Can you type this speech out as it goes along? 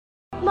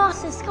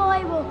Master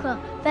Skywalker,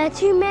 there are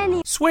too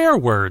many. Swear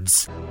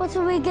words. What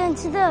are we going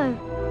to do?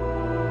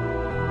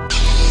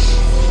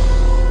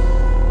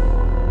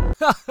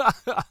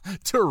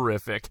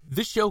 Terrific.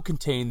 This show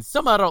contains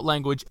some adult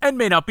language and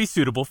may not be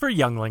suitable for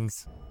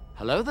younglings.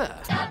 Hello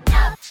there.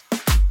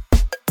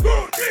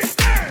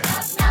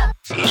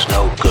 He's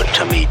no good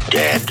to me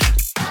dead.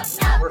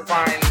 We're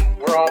fine.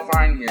 We're all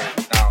fine here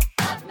now.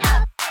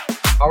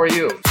 How are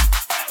you?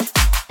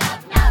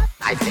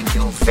 I think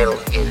you'll fill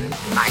in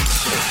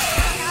nicely.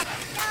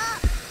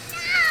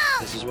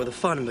 This is where the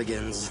fun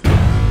begins.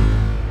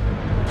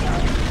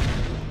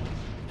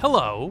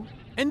 Hello,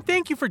 and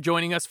thank you for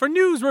joining us for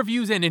news,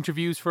 reviews, and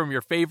interviews from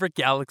your favorite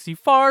galaxy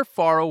far,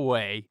 far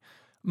away.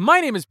 My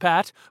name is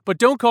Pat, but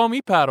don't call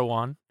me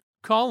Padawan.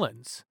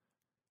 Collins.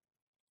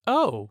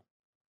 Oh,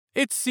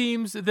 it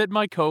seems that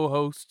my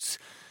co-hosts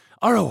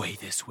are away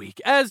this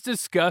week. As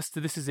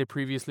discussed, this is a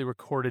previously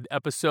recorded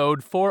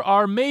episode for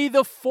our May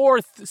the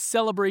 4th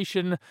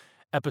celebration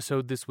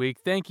episode this week.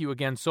 Thank you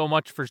again so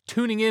much for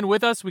tuning in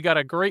with us. We got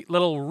a great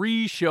little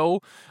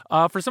re-show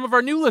for some of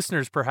our new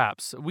listeners,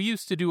 perhaps. We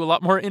used to do a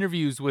lot more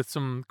interviews with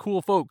some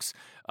cool folks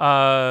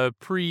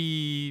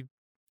pre-last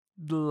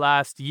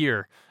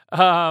year.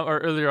 Or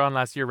earlier on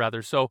last year,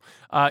 rather. So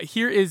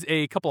here is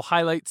a couple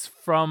highlights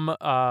from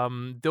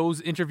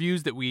those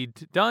interviews that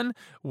we'd done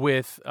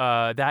with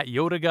that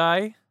Yoda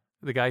guy,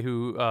 the guy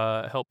who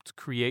helped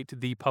create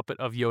the puppet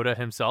of Yoda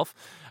himself.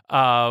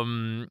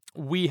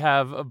 We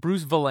have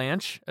Bruce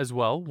Valanche as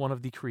well, one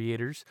of the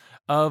creators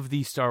of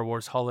the Star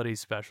Wars Holiday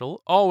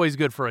Special. Always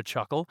good for a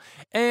chuckle.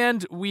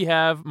 And we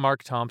have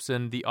Mark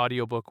Thompson, the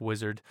audiobook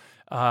wizard,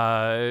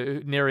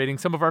 narrating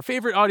some of our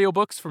favorite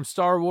audiobooks from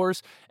Star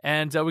Wars.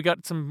 And we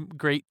got some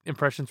great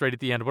impressions right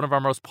at the end. One of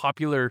our most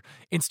popular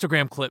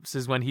Instagram clips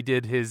is when he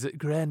did his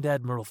Grand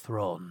Admiral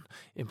Thrawn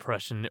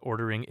impression,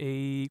 ordering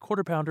a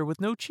quarter pounder with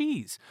no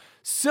cheese.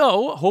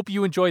 So, hope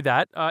you enjoyed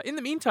that. In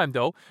the meantime,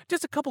 though,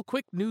 just a couple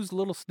quick news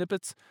little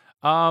snippets.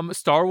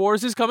 Star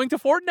Wars is coming to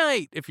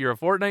Fortnite. If you're a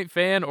Fortnite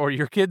fan, or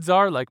your kids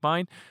are, like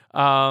mine,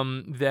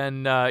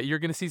 then you're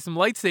going to see some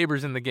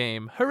lightsabers in the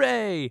game.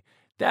 Hooray!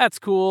 That's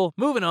cool.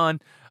 Moving on.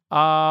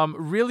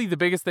 Really, the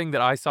biggest thing that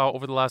I saw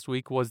over the last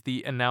week was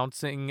the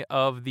announcing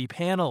of the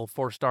panel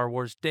for Star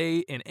Wars Day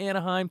in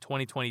Anaheim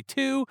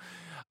 2022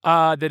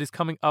 that is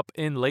coming up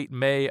in late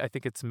May. I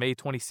think it's May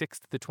 26th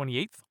to the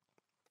 28th.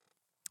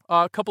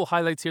 A couple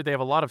highlights here. They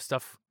have a lot of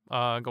stuff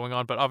going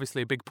on, but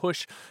obviously a big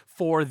push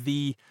for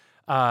the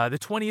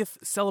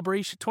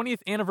 20th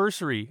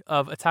anniversary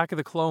of Attack of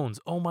the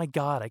Clones. Oh my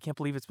God, I can't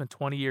believe it's been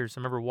 20 years.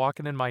 I remember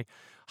walking in my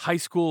high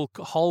school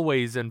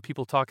hallways and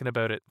people talking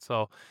about it.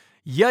 So,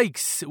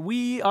 yikes,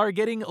 we are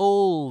getting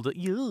old.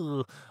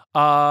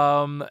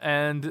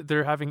 And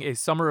they're having a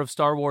Summer of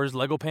Star Wars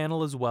Lego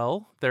panel as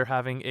well. They're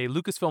having a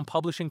Lucasfilm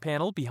Publishing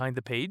panel behind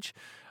the page.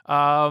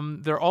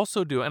 They're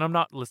also doing, and I'm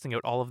not listing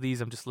out all of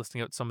these, I'm just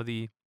listing out some of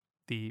the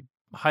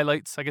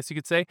highlights, I guess you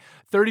could say.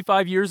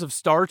 35 years of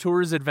Star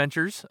Tours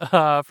adventures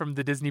from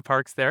the Disney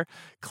parks there.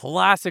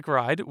 Classic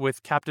ride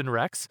with Captain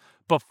Rex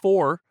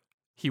before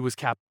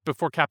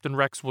Captain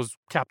Rex was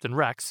Captain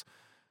Rex.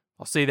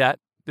 I'll say that.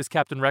 This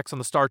Captain Rex on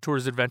the Star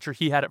Tours adventure,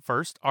 he had it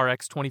first,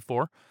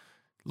 RX-24.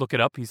 Look it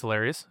up, he's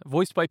hilarious.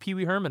 Voiced by Pee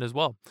Wee Herman as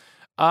well.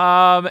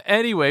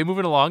 Anyway,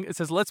 moving along, it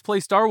says, let's play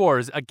Star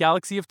Wars, a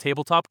galaxy of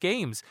tabletop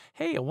games.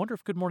 Hey, I wonder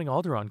if Good Morning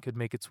Alderaan could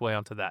make its way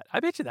onto that. I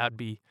bet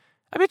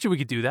you we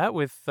could do that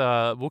with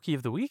Wookiee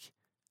of the Week.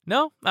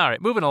 No? All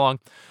right, moving along.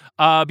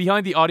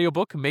 Behind the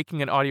audiobook,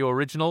 making an audio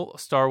original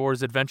Star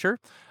Wars adventure.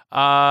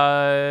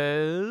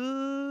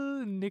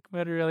 Nick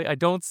Metarelli. I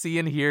don't see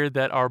in here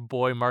that our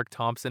boy Mark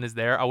Thompson is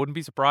there. I wouldn't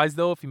be surprised,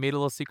 though, if he made a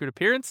little secret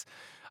appearance.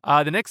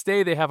 The next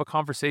day, they have a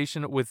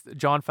conversation with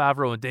Jon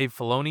Favreau and Dave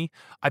Filoni.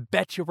 I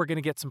bet you we're going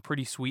to get some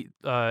pretty sweet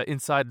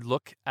inside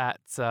looks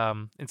at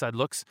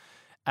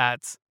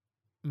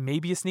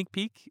maybe a sneak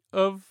peek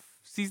of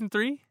Season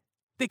 3.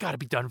 They got to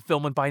be done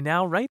filming by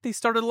now, right? They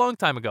started a long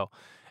time ago.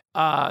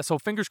 So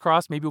fingers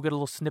crossed, maybe we'll get a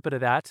little snippet of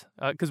that.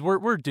 Because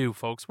we're due,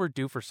 folks. We're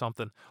due for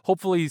something.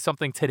 Hopefully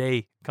something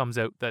today comes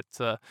out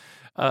that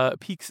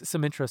piques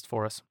some interest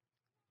for us.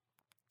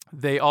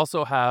 They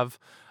also have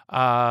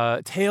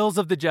Tales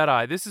of the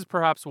Jedi. This is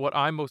perhaps what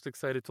I'm most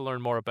excited to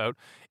learn more about.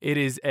 It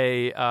is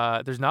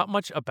there's not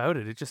much about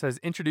it. It just says,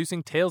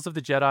 introducing Tales of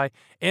the Jedi,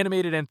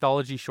 animated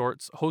anthology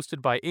shorts hosted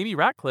by Amy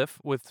Ratcliffe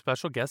with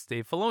special guest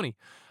Dave Filoni.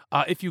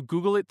 If you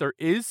Google it, there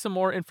is some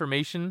more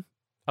information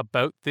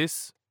about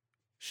this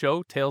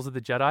show, Tales of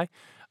the Jedi.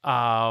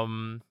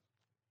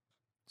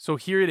 So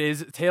here it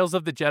is, Tales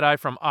of the Jedi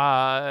from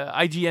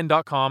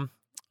IGN.com.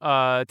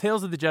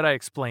 Tales of the Jedi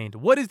Explained.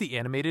 What is the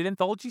animated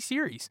anthology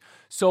series?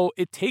 So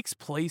it takes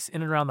place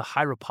in and around the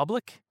High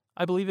Republic,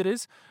 I believe it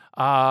is,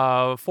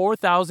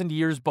 4,000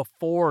 years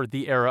before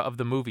the era of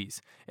the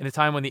movies, in a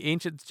time when the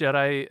ancient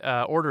Jedi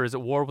Order is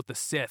at war with the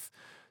Sith.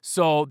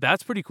 So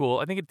that's pretty cool.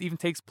 I think it even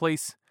takes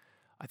place,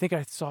 I think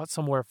I saw it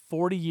somewhere,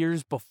 40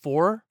 years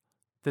before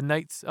the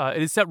Knights.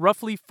 It is set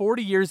roughly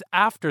 40 years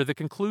after the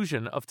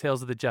conclusion of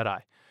Tales of the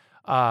Jedi.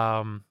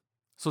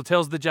 So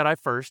Tales of the Jedi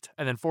first,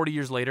 and then 40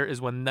 years later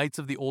is when Knights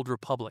of the Old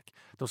Republic,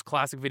 those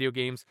classic video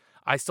games.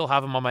 I still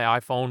have them on my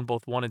iPhone,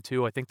 both 1 and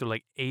 2. I think they're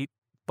like $8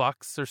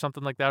 or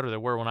something like that, or they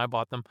were when I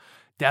bought them.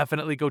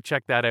 Definitely go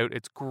check that out.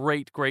 It's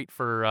great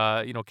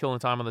for killing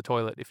time on the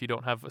toilet if you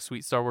don't have a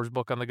sweet Star Wars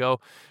book on the go.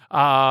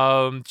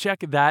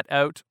 Check that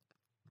out.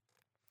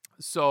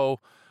 So,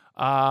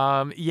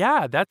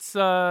 that's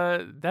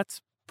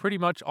pretty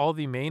much all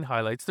the main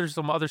highlights. There's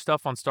some other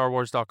stuff on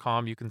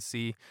StarWars.com. You can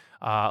see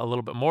a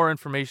little bit more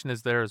information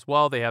is there as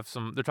well. They're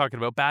talking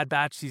about Bad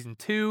Batch Season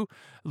 2,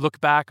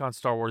 look back on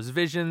Star Wars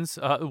Visions,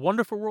 The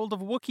Wonderful World of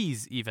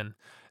Wookiees even.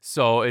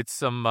 So it's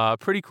some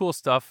pretty cool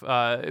stuff.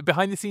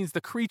 Behind the scenes,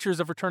 the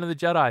creatures of Return of the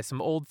Jedi,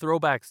 some old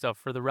throwback stuff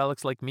for the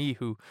relics like me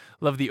who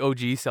love the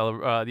OG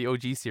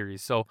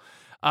series. So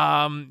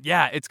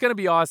it's going to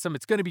be awesome.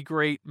 It's going to be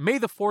great. May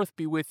the 4th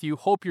be with you.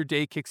 Hope your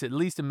day kicks at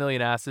least a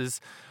million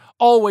asses.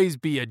 Always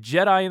be a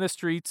Jedi in the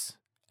streets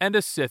and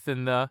a Sith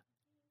in the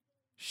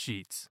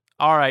sheets.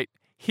 All right,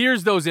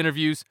 here's those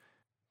interviews.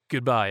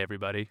 Goodbye,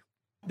 everybody.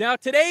 Now,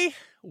 today,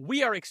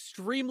 we are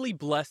extremely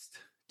blessed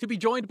to be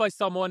joined by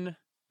someone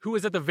who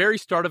is at the very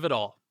start of it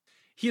all.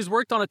 He has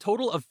worked on a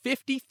total of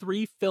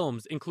 53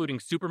 films, including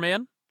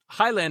Superman,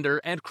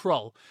 Highlander, and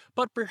Krull,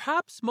 but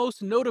perhaps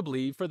most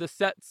notably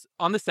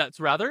on the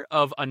sets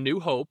of A New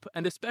Hope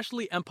and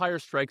especially Empire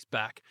Strikes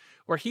Back,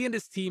 where he and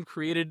his team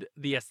created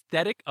the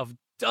aesthetic of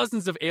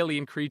dozens of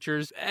alien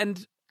creatures,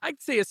 and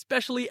I'd say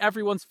especially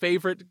everyone's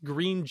favorite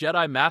Green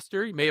Jedi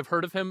Master. You may have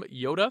heard of him,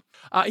 Yoda.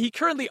 He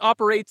currently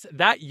operates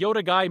That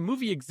Yoda Guy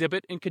movie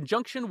exhibit in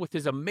conjunction with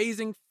his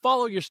amazing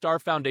Follow Your Star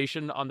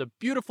Foundation on the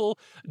beautiful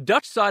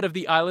Dutch side of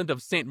the island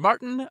of St.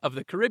 Martin of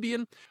the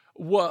Caribbean.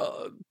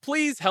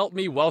 Please help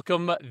me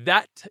welcome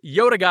That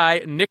Yoda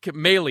Guy, Nick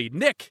Maley.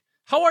 Nick,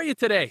 how are you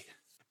today?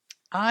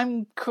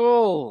 I'm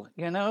cool.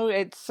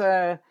 It's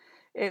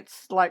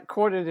like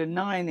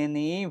 8:45 in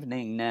the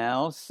evening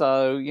now,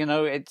 so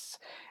it's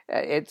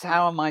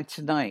how am I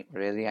tonight,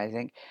 really, I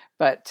think.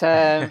 But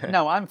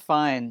no, I'm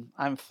fine.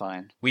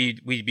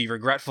 We'd be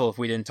regretful if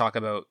we didn't talk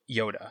about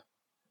Yoda.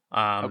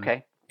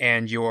 Okay.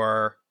 And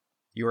your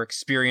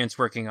experience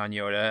working on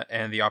Yoda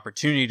and the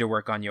opportunity to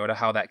work on Yoda,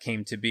 how that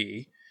came to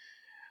be.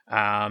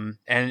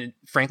 And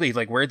frankly,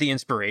 like, where'd the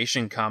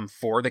inspiration come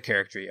for the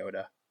character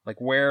Yoda? Like,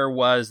 where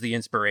was the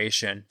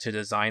inspiration to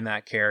design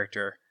that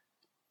character?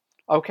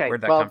 Okay, Where'd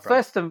that well, come from?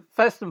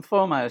 first and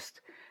foremost,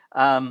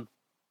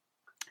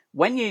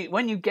 when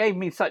you gave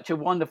me such a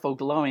wonderful,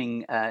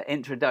 glowing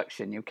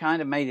introduction, you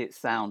kind of made it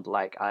sound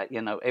like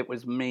it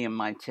was me and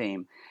my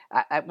team.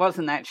 It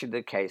wasn't actually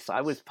the case.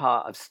 I was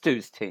part of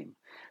Stu's team,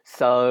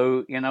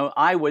 so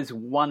I was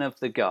one of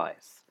the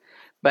guys.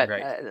 But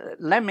Right.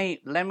 Let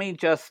me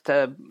just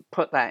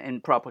put that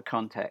in proper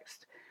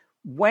context.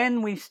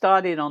 When we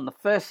started on the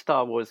first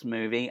Star Wars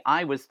movie,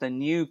 I was the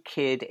new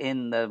kid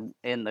in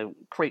the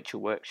creature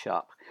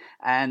workshop,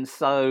 and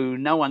so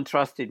no one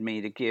trusted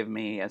me to give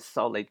me a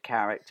solid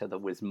character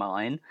that was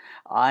mine.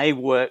 I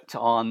worked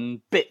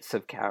on bits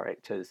of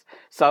characters,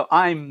 so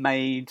I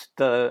made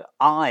the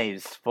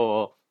eyes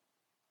for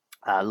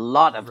a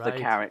lot of the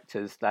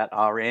characters that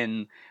are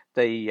in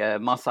the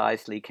Mos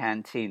Eisley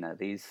Cantina.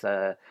 These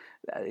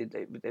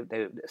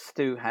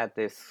Stu had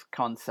this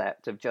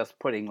concept of just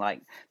putting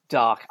like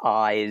dark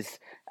eyes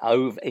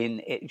over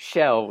in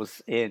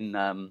shells in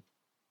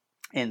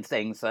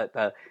things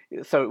that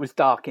so it was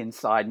dark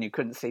inside and you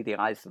couldn't see the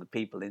eyes of the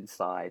people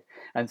inside,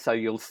 and so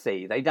you'll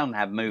see they don't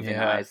have moving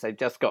eyes, they've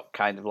just got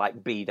kind of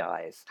like bead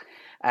eyes.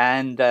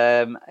 And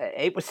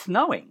it was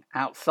snowing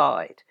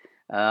outside.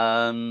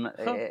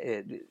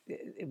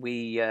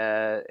 We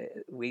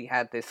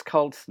had this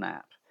cold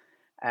snap,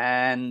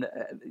 and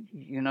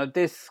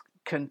this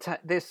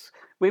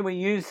we were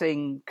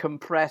using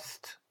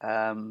compressed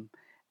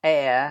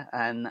air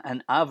and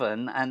an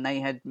oven, and they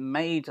had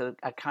made a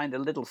kind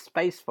of little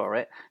space for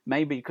it,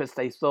 maybe because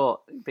they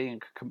thought being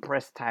a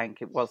compressed tank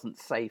it wasn't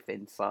safe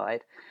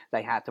inside,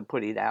 they had to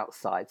put it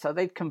outside. So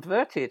they'd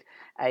converted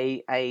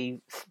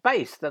a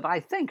space that I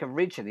think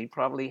originally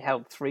probably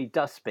held 3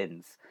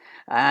 dustbins.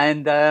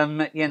 And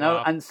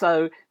wow. And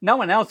so no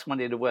one else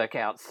wanted to work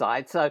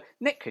outside, so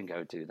Nick can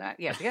go do that.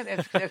 Yeah,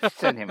 let's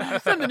send him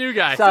out. Send the new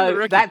guy.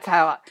 So that's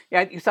how.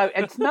 So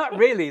it's not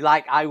really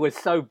like I was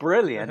so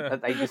brilliant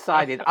that they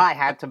decided I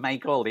had to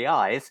make all the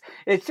eyes.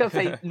 It's just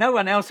no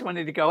one else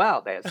wanted to go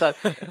out there. So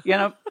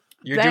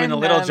You're doing the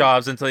little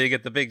jobs until you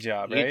get the big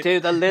job, right? You do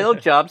the little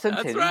jobs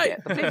until you right.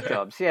 get the big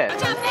jobs. Yeah.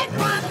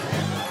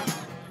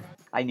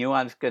 I knew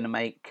I was going to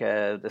make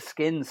the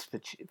skins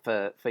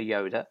for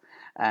Yoda,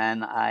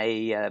 and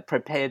I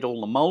prepared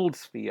all the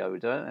molds for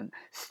Yoda. And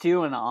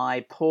Stu and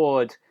I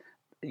poured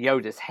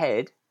Yoda's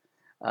head.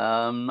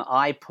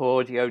 I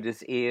poured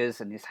Yoda's ears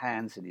and his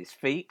hands and his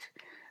feet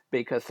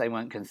because they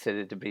weren't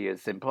considered to be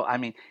as important. I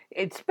mean,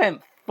 it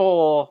spent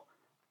 5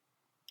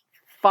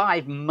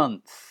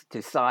 months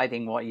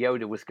deciding what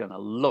Yoda was going to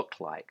look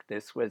like.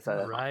 This was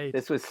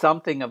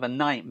something of a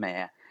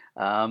nightmare.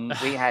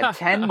 We had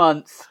 10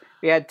 months.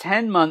 We had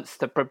 10 months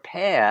to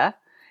prepare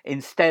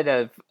instead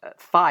of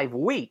 5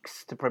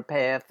 weeks to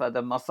prepare for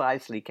the Mos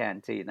Eisley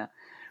Cantina,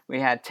 we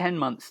had 10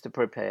 months to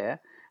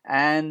prepare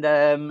and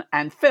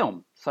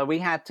film. So we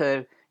had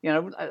to,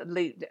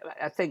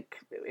 I think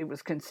it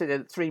was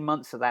considered 3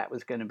 months of that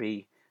was going to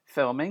be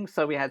filming.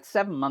 So we had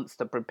 7 months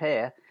to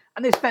prepare,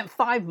 and they spent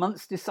 5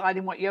 months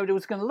deciding what Yoda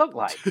was going to look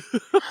like.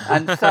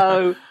 And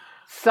so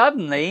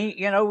suddenly,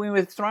 we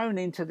were thrown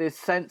into this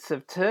sense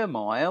of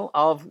turmoil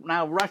of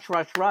now rush,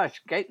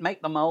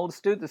 make the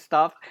molds, do the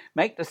stuff,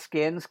 make the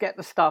skins, get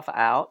the stuff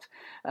out.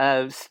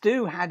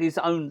 Stu had his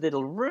own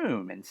little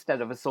room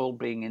instead of us all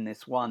being in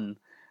this one,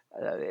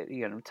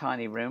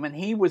 tiny room. And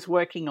he was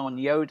working on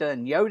Yoda,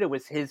 and Yoda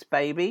was his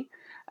baby.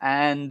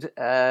 And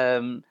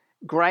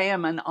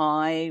Graham and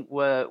I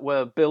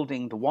were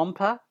building the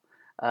Wampa.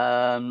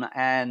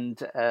 And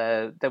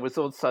there was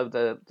also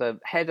the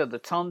head of the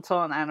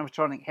Tauntaun,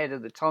 animatronic head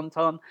of the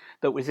Tauntaun,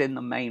 that was in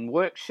the main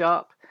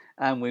workshop.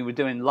 And we were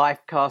doing life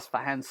casts for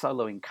Han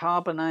Solo in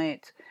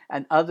carbonite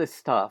and other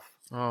stuff.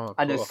 Oh, cool.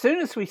 And as soon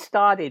as we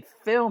started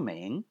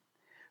filming,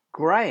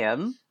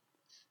 Graham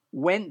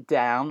went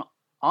down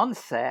on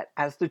set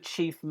as the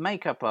chief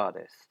makeup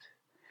artist.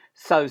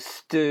 So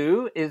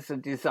Stu is the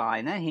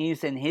designer.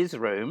 He's in his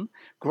room.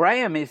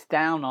 Graham is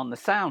down on the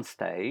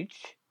soundstage.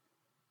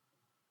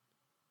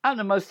 I'm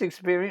the most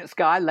experienced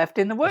guy left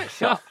in the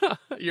workshop.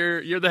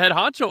 You're the head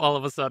honcho all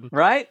of a sudden.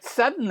 Right?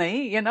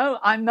 Suddenly,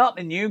 I'm not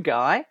the new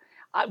guy.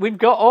 We've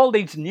got all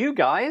these new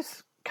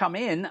guys come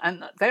in,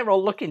 and they're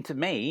all looking to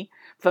me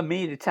for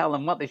me to tell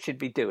them what they should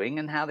be doing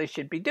and how they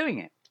should be doing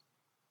it.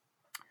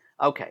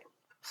 Okay,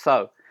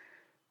 so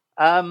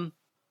as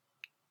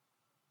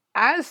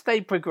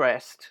they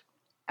progressed,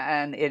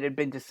 and it had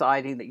been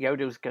deciding that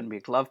Yoda was going to be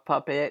a glove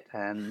puppet,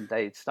 and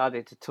they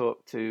started to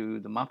talk to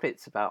the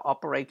Muppets about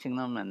operating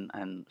them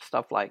and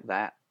stuff like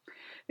that.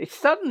 They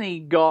suddenly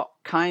got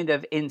kind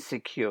of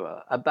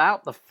insecure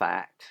about the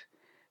fact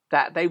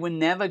that they were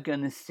never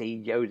going to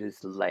see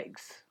Yoda's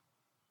legs.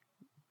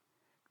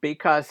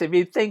 Because if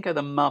you think of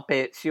the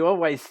Muppets, you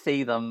always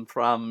see them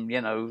from,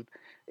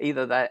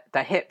 either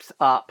the hips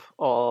up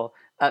or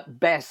at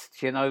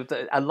best,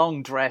 a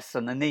long dress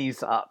and the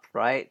knees up,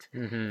 right?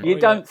 Mm-hmm. You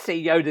don't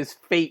see Yoda's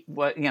feet,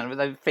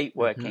 the feet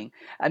working.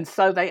 Mm-hmm. And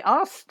so they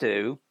asked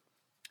Stu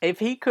if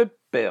he could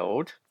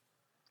build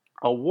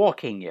a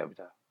walking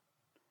Yoda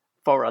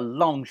for a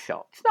long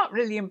shot. It's not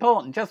really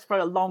important, just for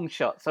a long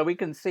shot, so we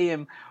can see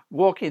him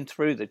walking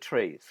through the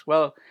trees.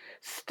 Well,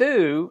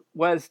 Stu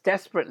was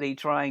desperately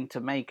trying to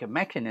make a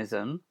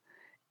mechanism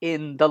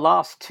in the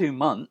last 2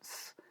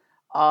 months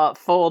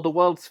for the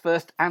world's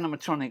first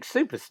animatronic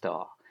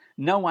superstar.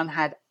 No one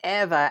had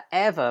ever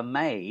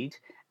made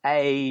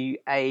a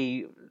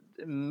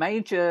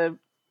major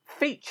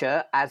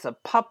feature as a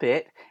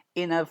puppet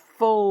in a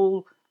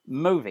full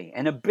movie,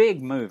 in a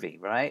big movie,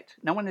 right?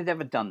 No one had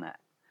ever done that.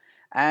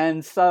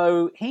 And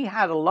so he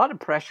had a lot of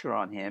pressure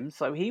on him.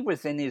 So he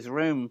was in his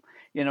room,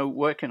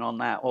 working on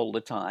that all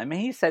the time. And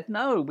he said,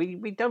 no,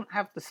 we don't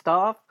have the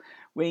staff.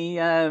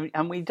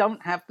 And we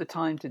don't have the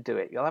time to do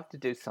it. You'll have to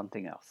do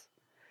something else.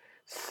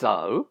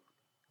 So,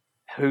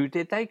 who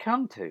did they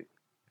come to?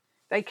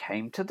 They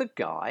came to the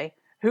guy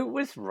who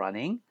was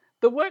running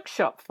the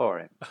workshop for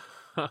him.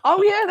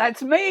 Oh, yeah,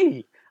 that's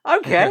me.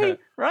 Okay,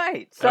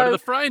 right. So, out of the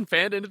frying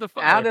pan into the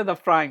fire. Out of the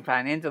frying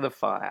pan into the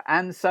fire.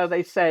 And so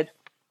they said,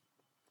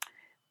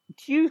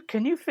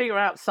 can you figure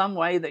out some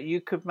way that you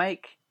could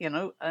make,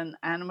 an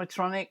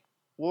animatronic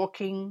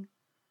walking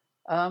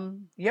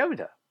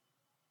Yoda?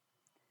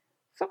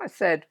 So I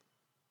said,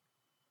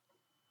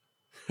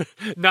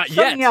 not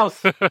yet.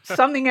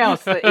 Something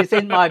else that is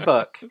in my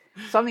book.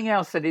 Something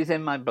else that is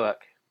in my book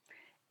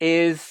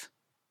is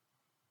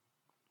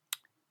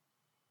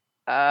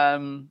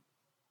sorry,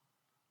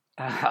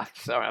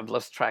 I've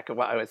lost track of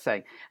what I was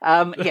saying.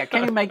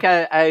 Can you make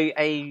a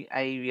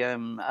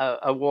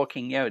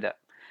walking Yoda?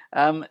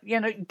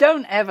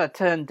 Don't ever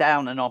turn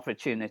down an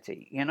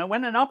opportunity.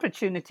 When an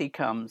opportunity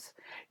comes,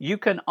 you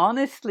can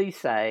honestly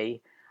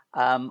say,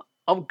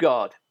 oh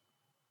God,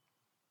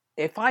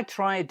 if I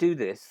try to do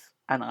this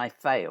and I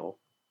fail,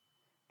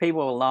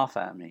 people will laugh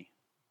at me.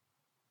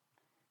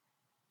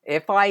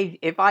 If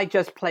I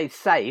just play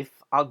safe,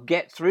 I'll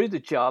get through the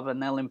job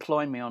and they'll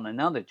employ me on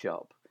another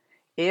job.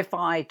 If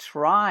I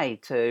try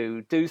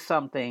to do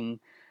something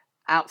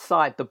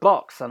outside the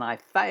box and I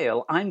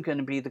fail, I'm going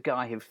to be the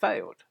guy who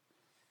failed.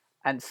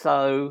 And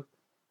so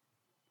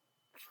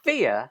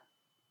fear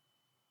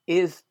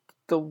is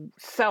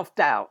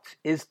self-doubt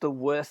is the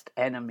worst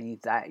enemy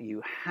that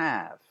you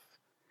have.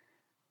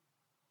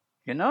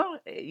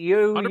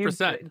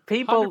 100%.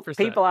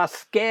 People are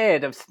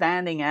scared of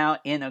standing out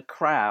in a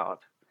crowd.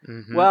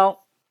 Mm-hmm.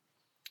 Well,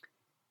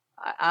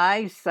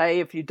 I say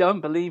if you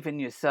don't believe in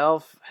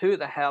yourself, who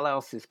the hell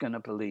else is going to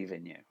believe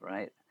in you,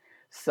 right?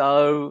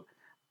 So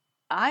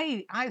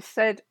I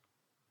said,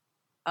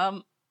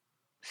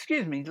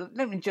 excuse me,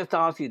 let me just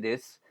ask you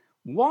this.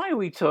 Why are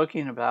we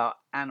talking about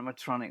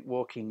animatronic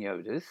walking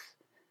Yodas?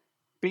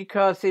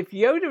 Because if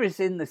Yoda is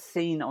in the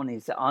scene on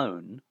his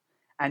own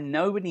and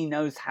nobody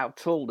knows how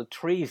tall the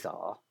trees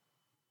are,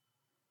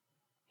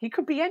 He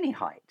could be any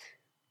height.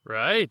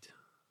 Right.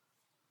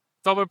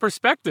 It's all about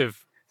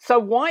perspective. So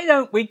why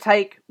don't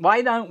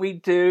we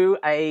do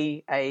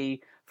a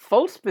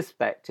false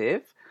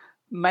perspective,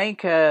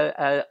 make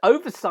a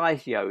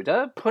oversized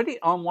Yoda, put it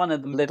on one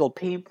of the little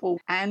people,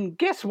 and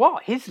guess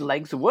what? His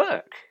legs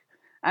work.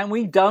 And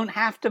we don't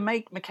have to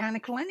make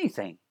mechanical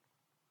anything.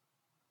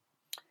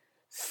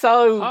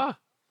 So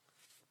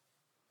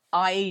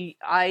I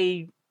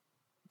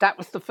that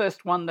was the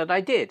first one that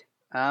I did.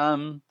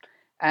 And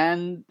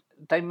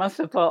they must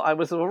have thought I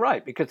was all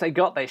right because they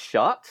got their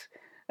shot.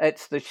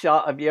 It's the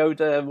shot of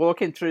Yoda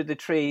walking through the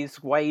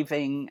trees,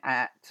 waving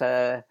at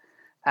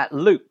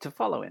Luke to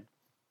follow him.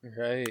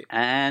 Right.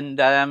 And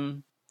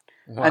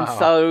Wow. and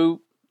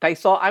so they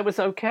thought I was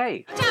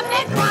okay.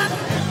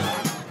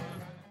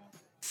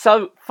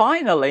 So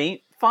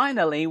finally,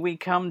 we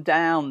come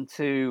down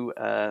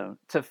to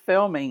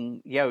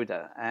filming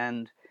Yoda,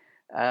 and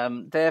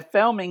they're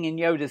filming in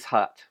Yoda's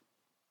hut,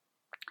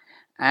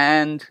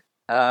 and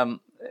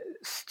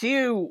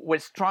Stu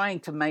was trying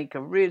to make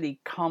a really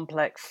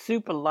complex,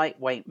 super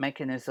lightweight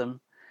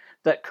mechanism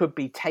that could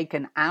be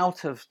taken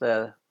out of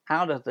the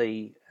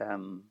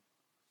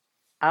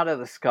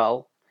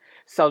skull,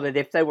 so that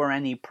if there were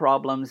any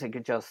problems, it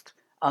could just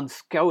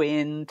go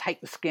in,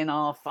 take the skin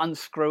off,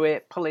 unscrew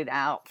it, pull it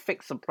out,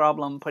 fix the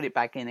problem, put it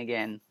back in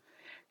again,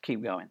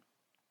 keep going.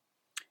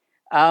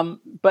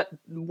 But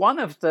one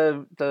of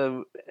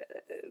the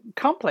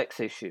complex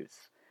issues,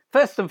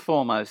 first and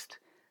foremost,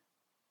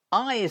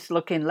 eyes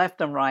looking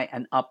left and right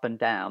and up and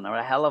down are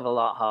a hell of a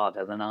lot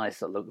harder than eyes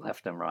that look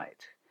left and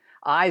right.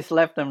 Eyes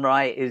left and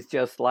right is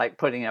just like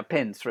putting a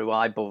pin through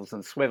eyeballs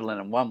and swiveling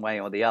them one way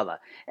or the other.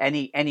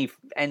 Any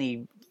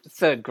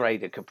third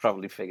grader could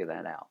probably figure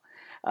that out.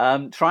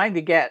 Trying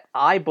to get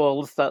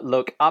eyeballs that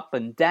look up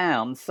and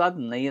down,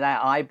 suddenly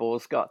that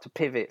eyeball's got to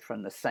pivot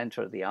from the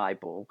center of the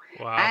eyeball.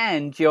 Wow.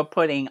 And you're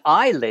putting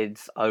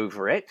eyelids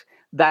over it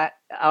that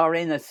are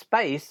in a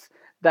space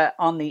that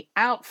on the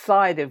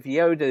outside of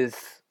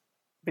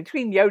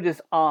between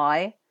Yoda's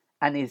eye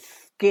and his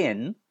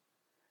skin,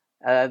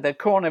 the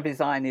corner of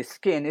his eye and his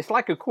skin, it's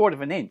like a quarter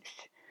of an inch.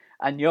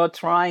 And you're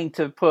trying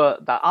to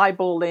put the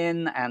eyeball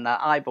in and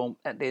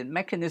the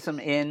mechanism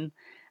in.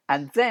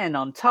 And then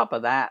on top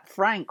of that,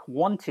 Frank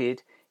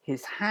wanted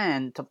his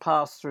hand to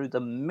pass through the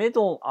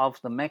middle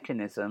of the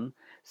mechanism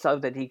so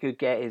that he could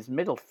get his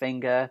middle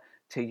finger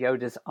to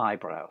Yoda's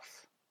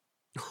eyebrows.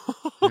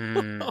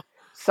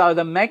 So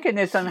the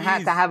mechanism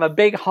had to have a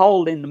big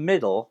hole in the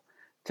middle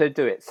to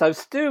do it. So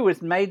Stu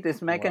has made this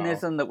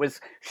mechanism that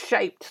was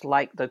shaped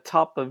like the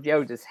top of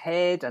Yoda's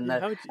head, and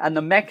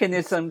the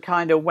mechanism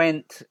kind of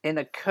went in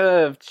a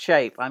curved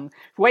shape. I'm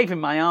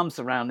waving my arms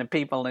around, and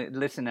people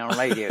listening on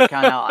radio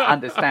kind of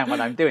understand what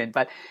I'm doing.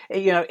 But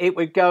it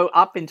would go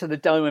up into the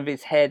dome of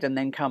his head and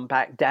then come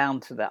back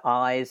down to the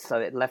eyes, so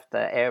it left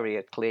the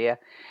area clear.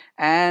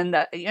 And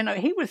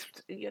he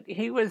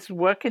was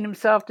working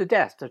himself to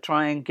death to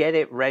try and get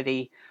it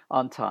ready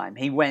on time.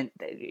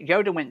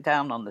 Yoda went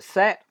down on the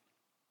set.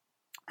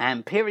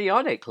 And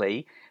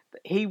periodically,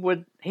 he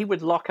would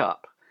lock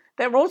up.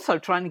 They're also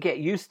trying to get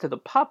used to the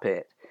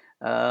puppet,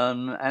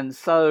 and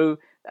so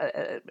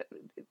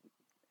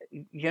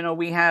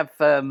we have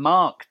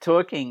Mark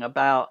talking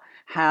about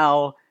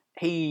how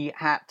he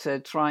had to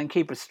try and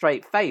keep a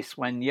straight face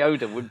when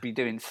Yoda would be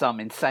doing some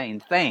insane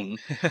thing,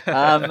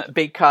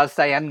 because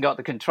they hadn't got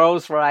the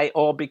controls right,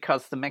 or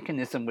because the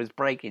mechanism was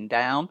breaking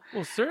down.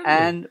 Well,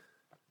 certainly.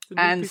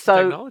 And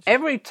so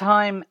every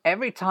time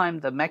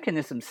the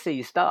mechanism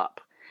seized up,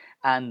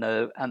 and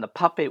the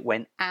puppet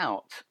went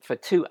out for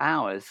 2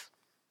 hours,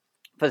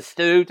 for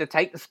Stu to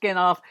take the skin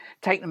off,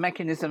 take the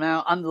mechanism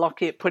out,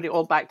 unlock it, put it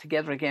all back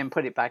together again,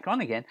 put it back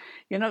on again,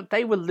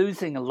 they were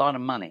losing a lot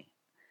of money.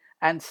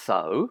 And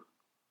so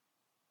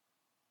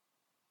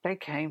they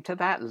came to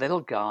that little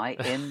guy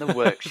in the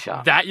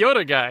workshop. That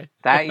Yoda guy.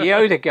 That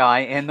Yoda guy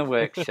in the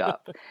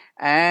workshop.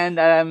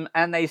 And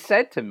they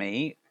said to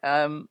me,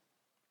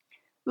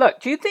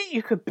 look, do you think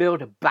you could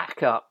build a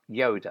backup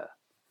Yoda?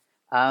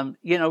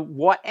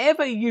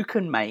 Whatever you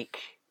can make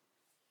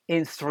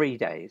in 3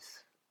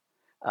 days.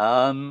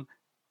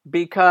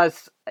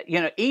 Because,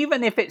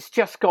 even if it's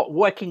just got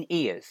working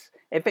ears,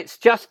 if it's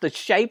just the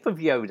shape of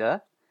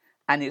Yoda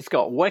and it's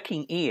got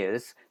working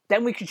ears,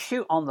 then we can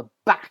shoot on the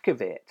back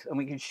of it and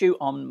we can shoot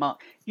on Mark.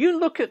 You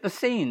look at the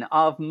scene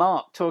of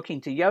Mark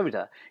talking to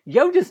Yoda.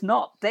 Yoda's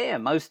not there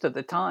most of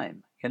the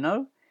time,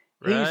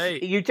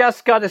 Right. You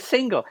just got a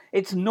single.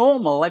 It's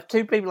normal if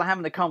two people are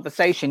having a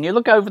conversation. You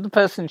look over the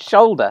person's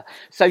shoulder,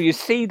 so you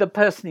see the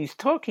person he's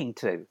talking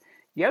to.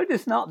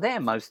 Yoda's not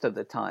there most of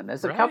the time.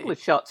 There's a couple of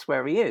shots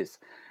where he is.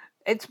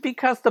 It's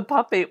because the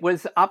puppet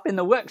was up in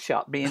the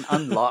workshop being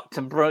unlocked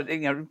and brought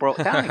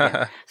down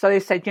again. So they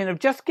said,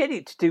 just get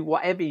it to do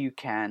whatever you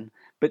can,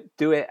 but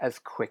do it as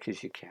quick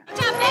as you can.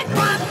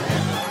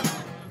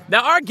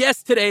 Now, our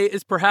guest today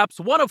is perhaps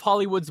one of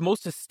Hollywood's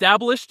most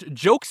established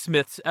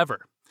jokesmiths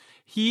ever.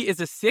 He is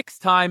a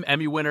 6-time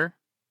Emmy winner,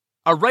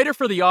 a writer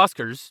for the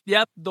Oscars,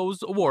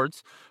 those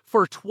awards,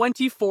 for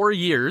 24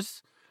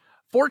 years,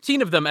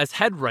 14 of them as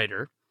head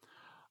writer,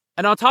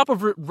 And on top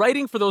of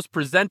writing for those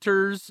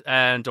presenters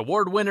and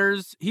award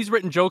winners, he's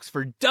written jokes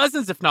for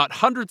dozens, if not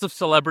hundreds of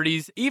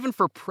celebrities, even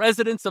for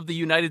presidents of the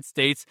United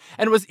States,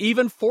 and was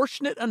even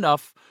fortunate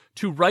enough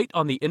to write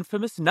on the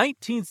infamous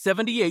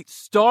 1978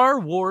 Star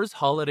Wars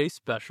Holiday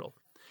Special.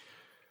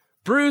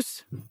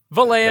 Bruce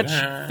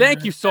Valanche,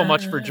 thank you so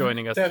much for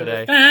joining us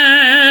today.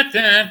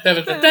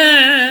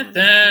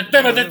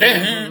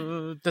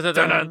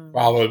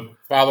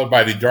 Followed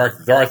by the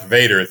Darth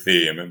Vader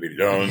theme. I mean,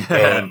 dun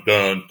dun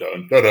dun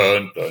dun dun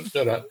dun dun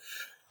dun. Dun.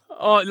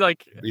 Oh,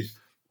 like we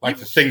like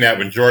to sing that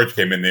when George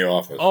came in the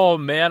office. Oh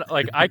man,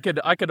 like I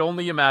could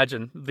only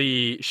imagine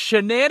the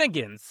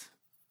shenanigans,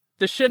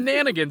 to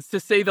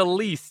say the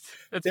least.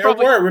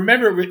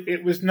 Remember,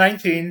 it was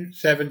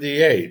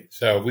 1978,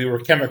 so we were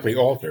chemically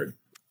altered.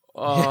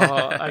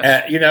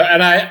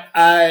 And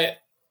I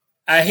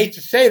hate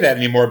to say that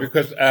anymore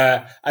because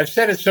I've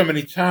said it so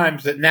many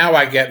times that now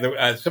I get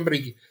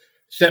somebody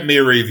sent me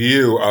a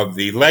review of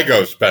the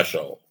Lego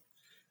special,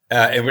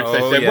 in which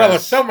they said, "Well,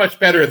 it's so much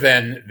better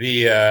than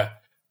the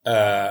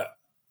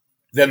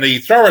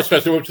Star Wars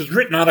special, which was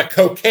written on a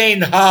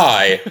cocaine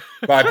high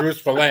by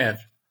Bruce Valanche."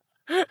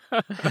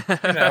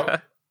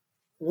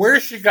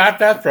 Where she got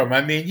that from? I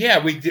mean, yeah,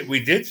 we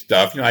did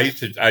stuff. I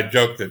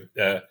joked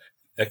that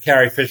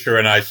Carrie Fisher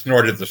and I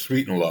snorted the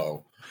Sweet and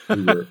Low.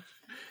 You're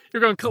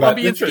going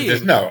Colombian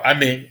skiing. No, I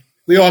mean,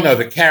 we all know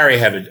that Carrie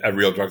had a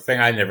real drug thing.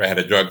 I never had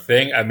a drug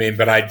thing. I mean,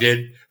 but I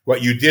did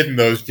what you did in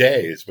those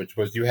days, which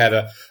was you had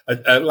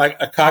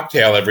a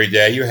cocktail every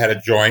day. You had a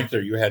joint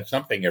or you had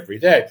something every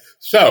day.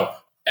 So,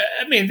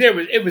 I mean,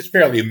 it was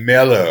fairly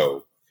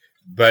mellow,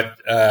 but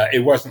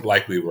it wasn't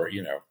like we were,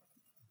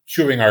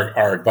 chewing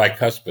our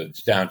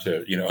bicuspids down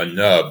to, a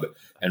nub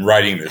and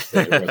writing this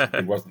thing.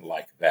 It wasn't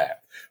like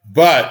that.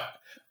 But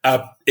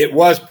it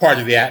was part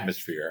of the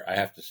atmosphere, I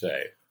have to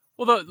say.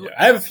 Well,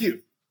 I have a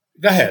few.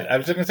 Go ahead. I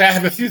was going to say I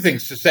have a few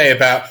things to say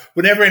about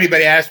whenever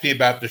anybody asks me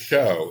about the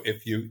show.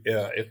 If you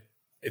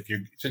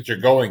since you're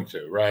going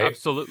to, right?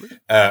 Absolutely.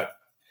 I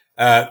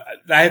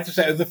have to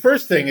say the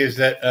first thing is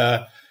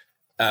that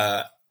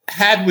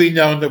had we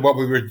known that what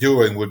we were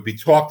doing would be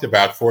talked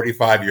about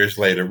 45 years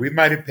later, we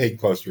might have paid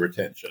closer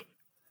attention.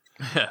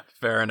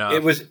 Fair enough.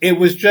 It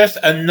was just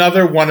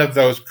another one of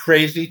those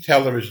crazy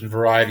television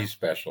variety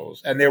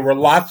specials, and there were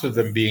lots of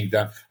them being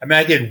done. I mean,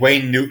 I did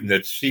Wayne Newton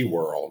at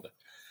SeaWorld,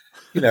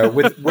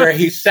 where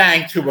he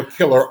sang to a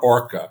killer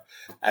orca.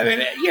 I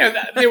mean,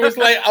 there was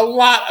like a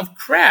lot of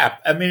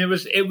crap. I mean,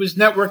 it was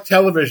network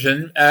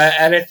television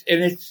at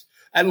its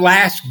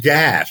last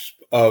gasp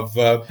of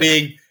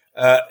being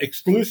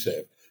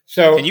exclusive.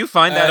 So, can you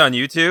find that on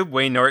YouTube?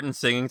 Wayne Norton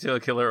singing to a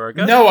killer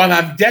orca? No, and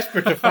I'm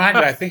desperate to find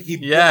it. I think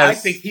yes. I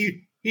think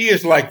he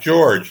is like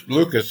George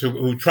Lucas,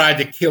 who tried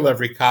to kill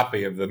every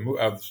copy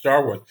of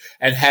Star Wars,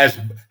 and has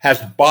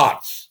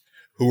bots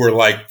who are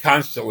like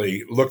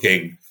constantly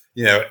looking,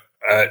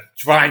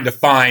 trying to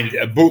find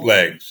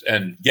bootlegs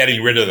and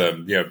getting rid of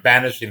them,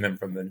 banishing them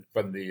from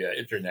the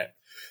internet.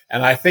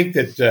 And I think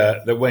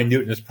that Wayne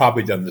Newton has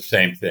probably done the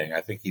same thing.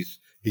 I think he's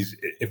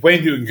if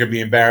Wayne Newton can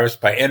be embarrassed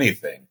by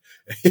anything,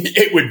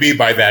 it would be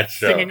by that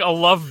show. Singing a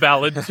love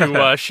ballad to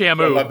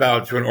Shamu. A love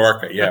ballad to an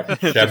orca, yeah.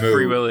 Shamu.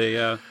 Free Willy,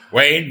 yeah.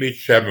 Wayne meets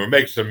Shamu.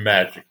 Make some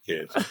magic,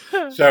 kids.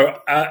 So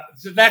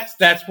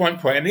that's one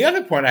point. And the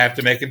other point I have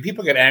to make, and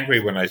people get angry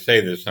when I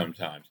say this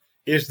sometimes,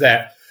 is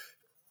that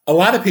a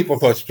lot of people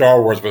thought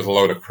Star Wars was a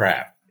load of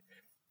crap.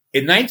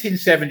 In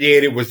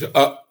 1978, it was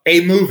a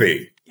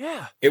movie.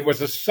 Yeah. It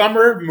was a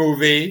summer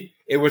movie.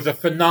 It was a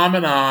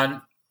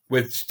phenomenon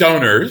with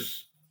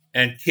stoners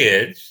and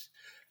kids,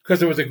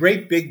 because it was a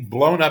great big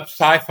blown up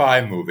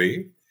sci-fi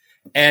movie,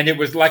 and it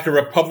was like a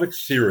Republic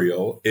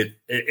serial. It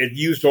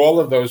used all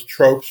of those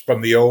tropes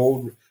from the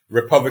old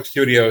Republic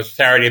Studios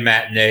Saturday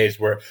matinees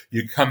where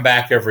you come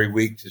back every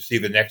week to see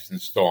the next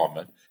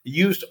installment. It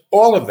used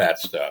all of that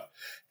stuff.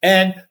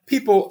 And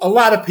a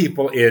lot of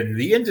people in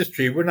the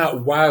industry were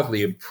not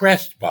wildly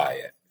impressed by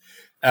it,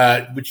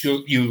 which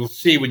you'll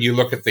see when you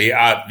look at the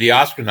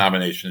Oscar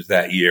nominations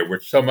that year, where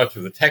so much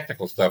of the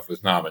technical stuff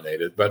was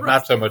nominated, but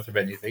not so much of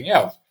anything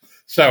else.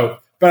 So,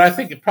 but I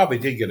think it probably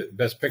did get a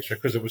Best Picture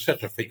because it was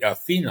such a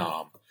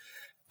phenom.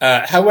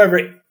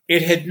 However,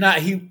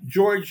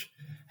 George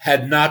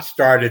had not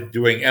started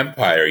doing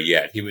Empire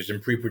yet. He was in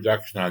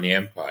pre-production on the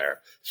Empire.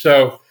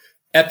 So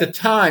at the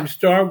time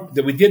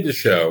that we did the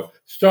show,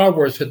 Star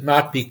Wars had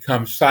not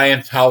become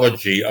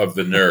Scientology of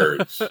the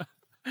nerds.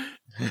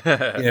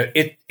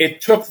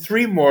 It took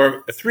three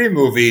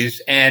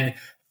movies and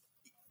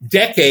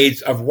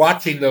decades of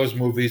watching those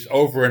movies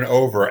over and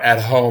over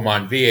at home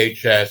on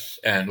VHS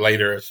and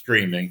later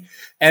streaming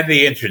and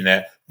the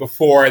internet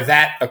before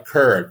that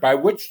occurred, by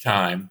which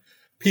time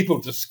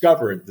people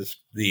discovered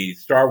the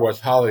Star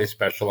Wars Holiday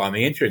Special on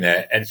the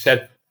internet and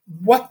said,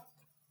 what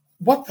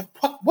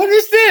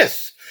is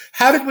this?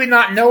 How did we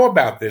not know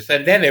about this?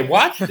 And then they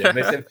watched it and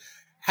they said,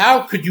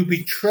 how could you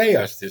betray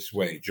us this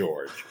way,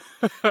 George?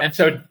 And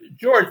so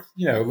George,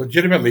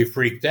 legitimately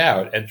freaked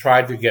out and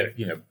tried to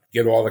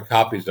get all the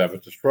copies of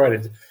it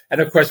destroyed. And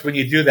of course, when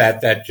you do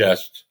that,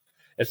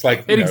 It's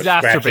like It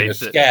scratching a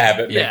exacerbates it. scab.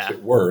 It Yeah. makes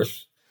it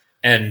worse.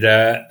 And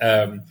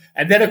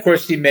then of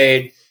course he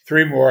made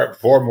 3 more,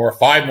 4 more,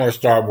 5 more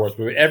Star Wars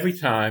movies. Every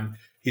time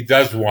he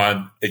does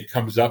one, it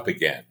comes up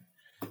again.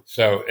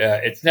 So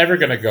it's never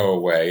going to go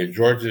away. And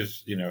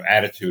George's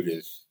attitude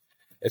is,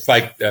 it's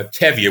like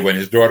Tevye when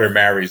his daughter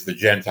marries the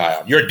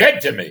Gentile. You're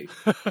dead to me.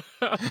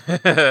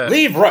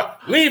 Leave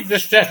the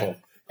shtetl.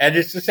 And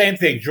it's the same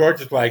thing.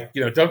 George is like,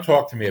 don't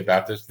talk to me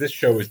about this. This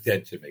show is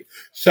dead to me.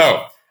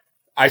 So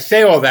I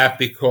say all that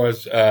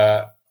because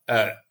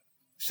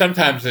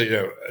sometimes,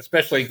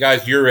 especially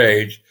guys your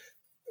age,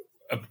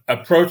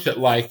 approach it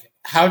like,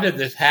 how did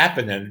this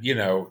happen? And,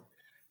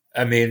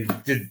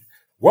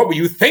 what were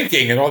you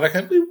thinking? And all that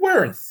kind of, we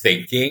weren't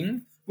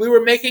thinking. We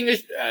were making a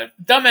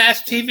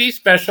dumbass TV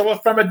special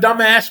from a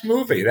dumbass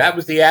movie. That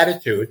was the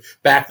attitude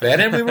back then.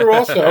 And we were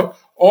also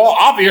all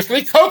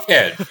obviously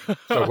cokeheads.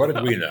 So what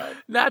did we know?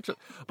 Natural.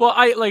 Well,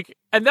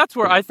 and that's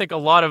where I think a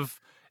lot of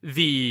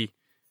the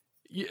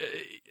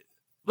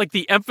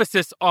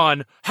emphasis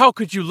on how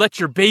could you let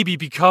your baby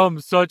become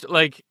such,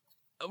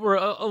 where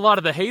a lot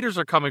of the haters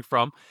are coming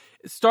from.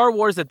 Star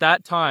Wars at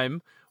that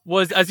time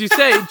was, as you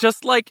say,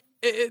 just like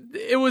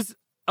it was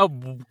a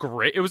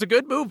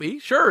good movie.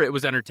 Sure, it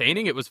was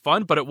entertaining, it was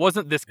fun, but it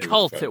wasn't this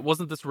cult. It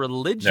wasn't this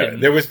religion. No,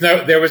 there was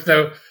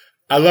no.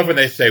 I love when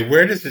they say,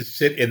 "Where does it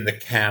sit in the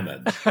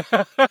canon?"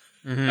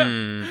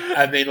 Mm-hmm.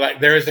 I mean,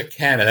 there is a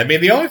canon. I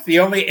mean, the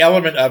only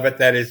element of it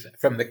that is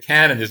from the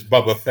canon is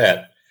Boba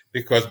Fett,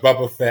 because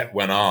Boba Fett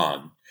went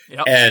on.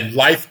 Yep. And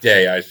Life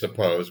Day, I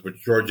suppose,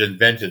 which George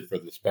invented for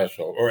the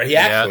special, or he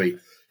actually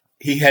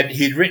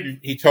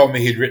he told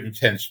me he'd written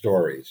 10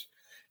 stories,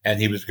 and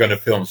he was going to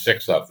film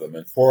 6 of them,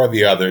 and 4 of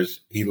the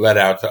others he let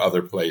out to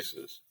other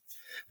places.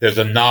 There's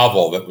a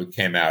novel that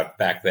came out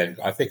back then,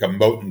 I think, A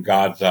Mote in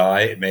God's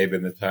Eye. It may have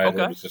been the title.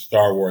 Okay. It was a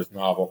Star Wars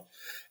novel,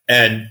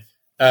 and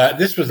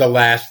this was the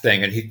last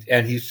thing,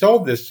 and he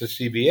sold this to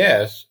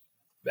CBS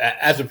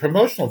as a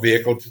promotional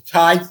vehicle to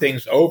tide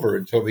things over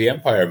until the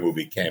Empire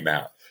movie came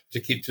out,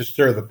 to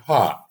stir the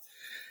pot.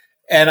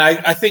 And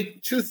I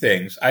think 2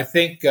 things. I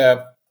think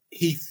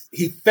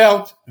he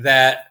felt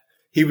that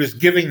he was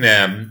giving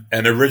them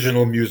an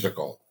original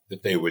musical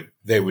that they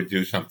would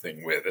do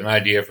something with, an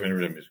idea for an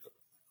original musical.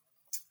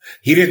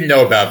 He didn't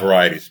know about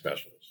variety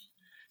specials.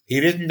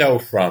 He didn't know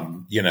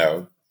from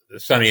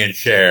Sonny and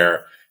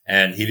Cher,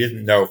 and he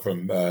didn't know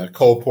from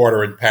Cole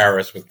Porter in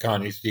Paris with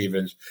Connie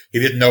Stevens. He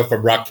didn't know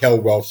from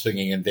Raquel Welch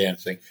singing and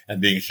dancing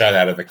and being shot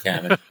out of a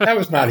cannon. That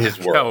was not his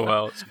work. Oh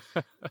well,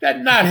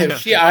 That not him.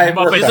 She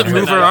doesn't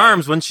move her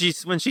arms when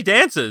she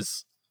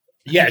dances.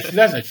 Yeah, she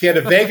doesn't. She had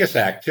a Vegas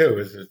act too.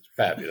 It's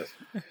fabulous.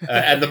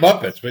 And the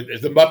Muppets.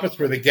 The Muppets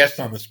were the guests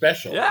on the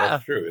special. Yeah,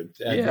 that's true.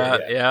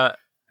 Yeah.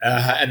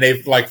 And they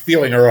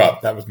feeling her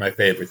up. That was my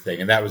favorite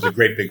thing, and that was a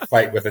great big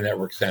fight with the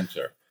network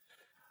censor.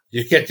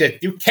 You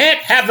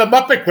can't have the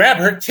Muppet grab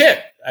her tit.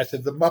 I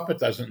said, the Muppet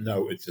doesn't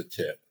know it's a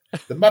tit.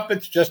 The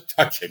Muppet's just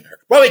touching her.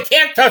 Well, he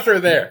can't touch her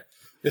there.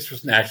 This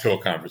was an actual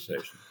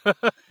conversation.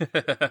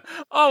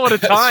 Oh, what a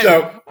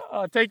time!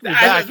 Take me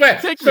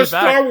back. Take me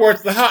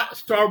back.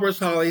 Star Wars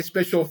holiday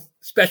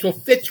special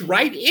fits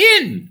right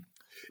in.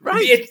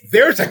 Right.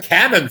 There's a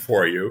canon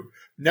for you.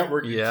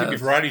 Network TV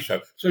variety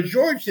show. So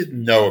George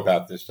didn't know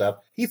about this stuff.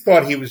 He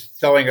thought he was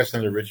selling us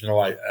an original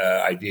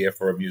idea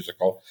for a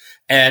musical.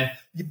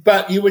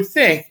 But you would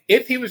think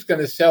if he was going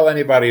to sell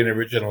anybody an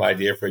original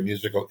idea for a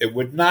musical, it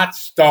would not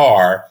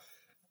star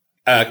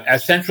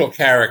as central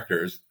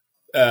characters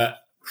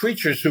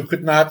creatures who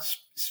could not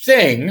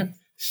sing,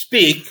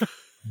 speak,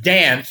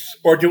 dance,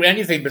 or do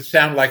anything but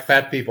sound like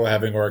fat people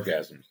having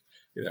orgasms.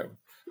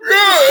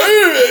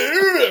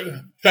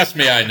 Trust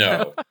me, I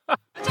know.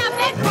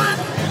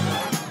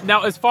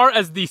 Now, as far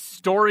as the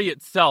story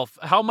itself,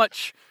 how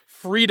much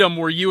freedom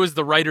were you as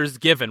the writers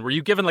given? Were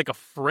you given like a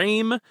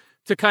frame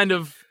to kind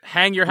of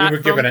hang your hat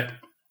from?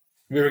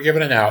 We were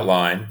given an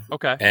outline.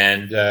 Okay.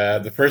 And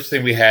the first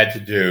thing we had to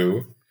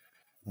do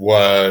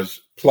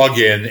was plug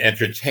in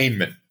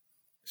entertainment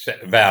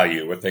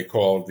value, what they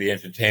called the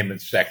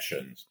entertainment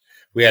sections.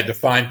 We had to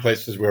find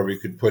places where we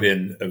could put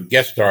in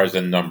guest stars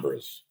and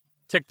numbers.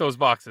 Tick those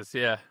boxes,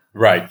 yeah.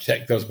 Right,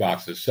 check those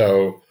boxes.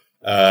 So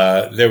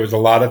there was a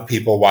lot of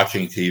people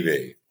watching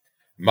TV.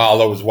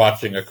 Mala was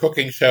watching a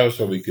cooking show,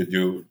 so we could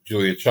do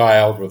Julia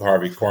Child with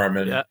Harvey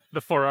Korman. Yeah,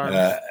 the forearms.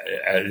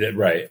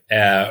 Right.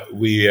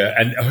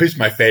 And here's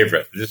my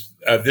favorite.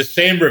 This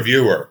same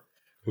reviewer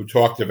who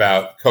talked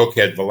about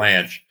Cokehead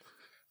Valanche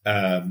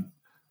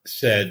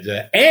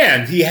said,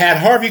 and he had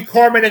Harvey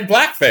Korman in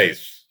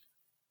blackface.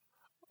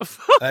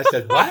 I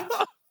said,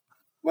 what?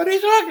 What are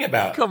you talking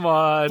about? Come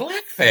on.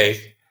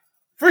 Blackface?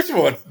 First of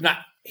all, it's not.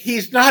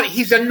 He's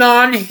a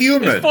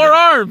non-human. His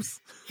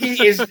forearms.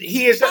 He is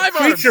a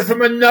creature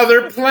from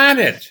another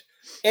planet.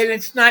 And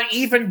it's not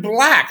even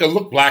black. It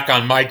looked black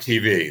on my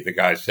TV, the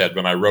guy said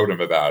when I wrote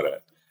him about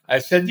it. I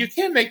said, you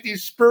can't make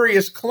these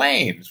spurious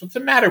claims. What's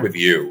the matter with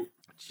you?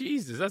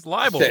 Jesus, that's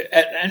libel.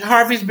 And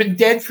Harvey's been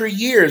dead for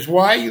years.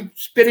 Why are you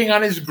spitting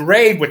on his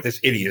grave with this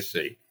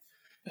idiocy?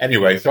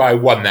 Anyway, so I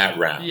won that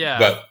round. Yeah.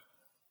 But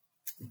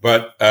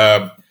But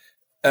and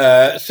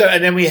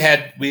then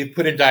we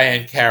put in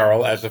Diane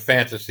Carroll as a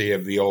fantasy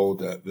of the old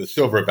the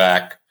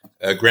silverback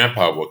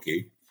Grandpa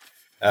Wookiee.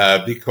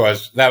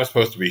 Because that was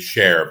supposed to be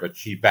Cher, but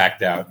she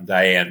backed out, and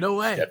Diane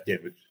stepped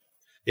in.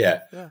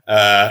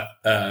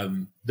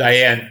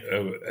 Diane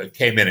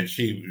came in, and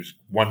she was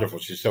wonderful.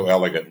 She's so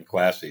elegant and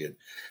classy, and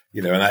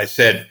And I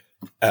said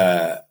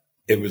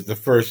it was the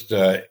first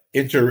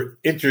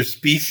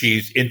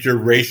interspecies,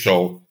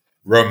 interracial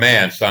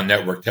romance on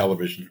network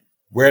television.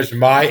 Where's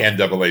my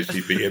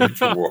NAACP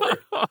Image Award?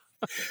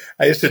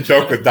 I used to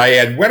joke with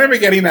Diane, when are we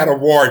getting that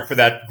award for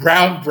that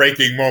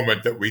groundbreaking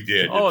moment that we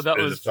did in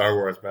the Star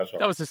Wars special?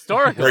 That was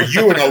historical. Where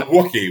you and a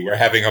Wookiee were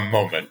having a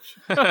moment.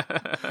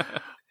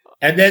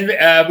 And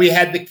then we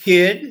had the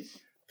kid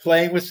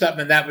playing with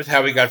something, and that was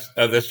how we got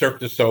the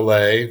Cirque du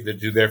Soleil to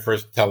do their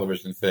first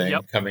television thing,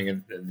 coming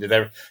in and did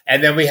that.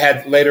 And then we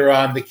had later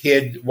on the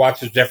kid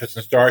watches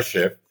Jefferson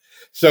Starship.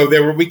 So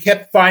we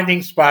kept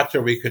finding spots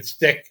where we could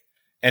stick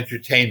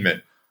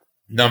entertainment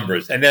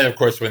numbers. And then, of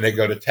course, when they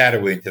go to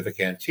Tatooine to the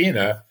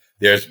cantina,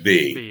 there's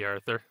B. B,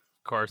 Arthur,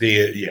 of course.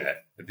 B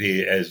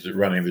as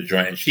running the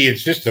joint. And she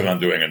insisted on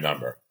doing a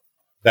number.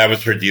 That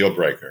was her deal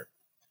breaker.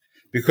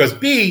 Because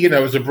B,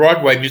 was a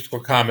Broadway musical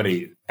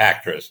comedy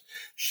actress.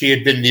 She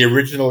had been the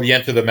original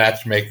Yenta the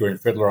Matchmaker in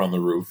Fiddler on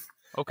the Roof.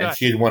 Okay. And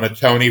she had won a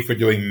Tony for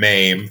doing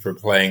Mame, for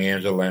playing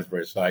Angela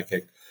Lansbury's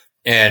sidekick.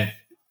 And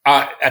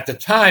at the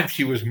time,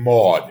 she was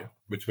Maude,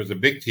 which was a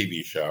big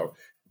TV show,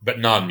 but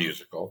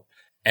non-musical.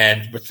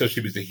 But so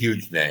she was a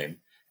huge name,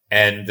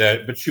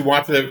 but she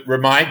wanted to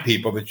remind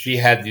people that she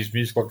had these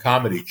musical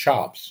comedy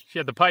chops. She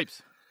had the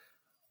pipes.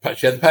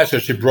 So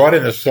she brought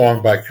in a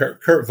song by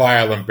Kurt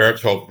Weill and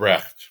Bertolt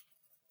Brecht,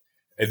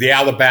 the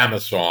Alabama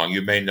song.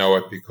 You may know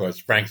it because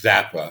Frank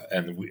Zappa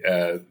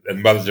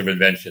and Mothers of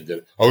Invention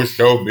did. Oh,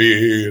 show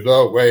me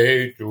the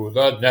way to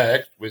the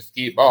next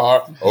whiskey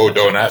bar. Oh,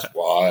 don't ask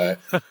why.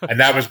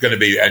 And that was going to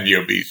be, and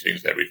B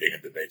sings everything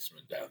in the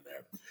basement down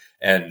there,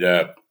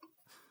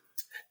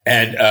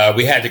 And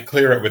we had to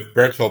clear it with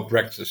Bertolt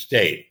Brecht's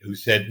estate, who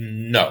said,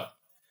 no,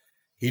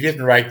 he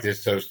didn't write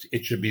this so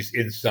it should be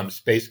in some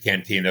space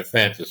cantina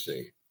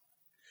fantasy.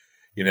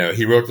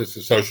 He wrote this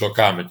as social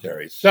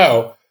commentary.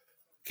 So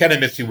Ken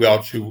and Mitzi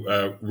Welch, who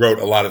wrote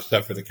a lot of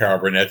stuff for the Carol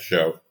Burnett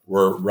show,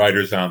 were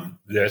writers on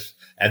this,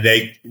 and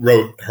they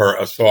wrote her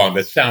a song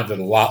that sounded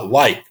a lot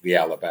like the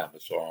Alabama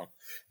song,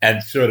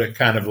 and sort of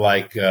kind of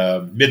like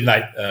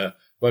Midnight,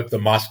 the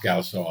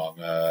Moscow song,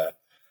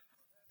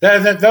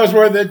 those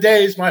were the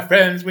days, my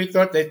friends, we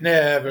thought they'd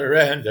never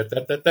end.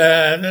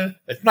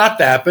 It's not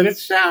that, but it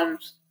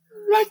sounds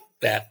like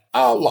that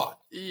a lot.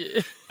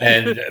 Yeah.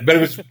 But it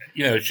was,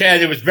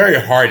 Chad, it was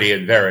very hearty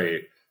and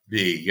very,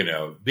 be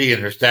in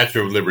her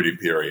Statue of Liberty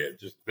period.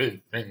 Just,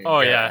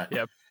 yeah.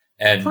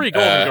 And pretty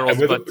Golden Girls,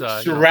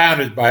 but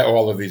surrounded by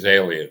all of these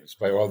aliens,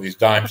 by all these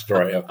dime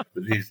store,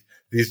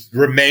 these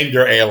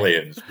remainder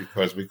aliens,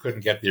 because we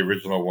couldn't get the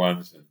original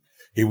ones. And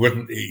he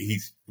wouldn't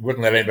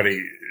let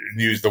anybody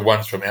use the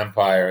ones from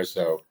Empire,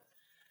 so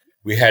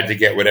we had to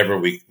get whatever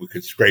we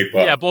could scrape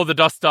up. Yeah, blow the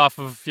dust off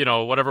of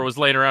whatever was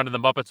laying around in the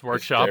Muppets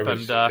workshop,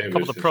 and a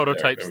couple of the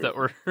prototypes that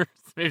were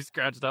maybe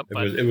scratched up.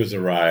 It was a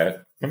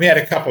riot. And we had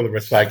a couple of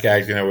recycle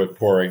guys,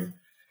 with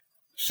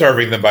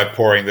serving them by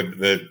pouring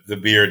the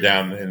beer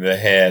down in the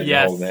head.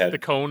 Yes, the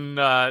cone,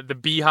 the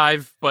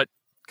beehive, but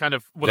kind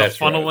of with a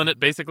funnel in it,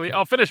 basically.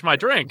 I'll finish my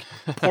drink.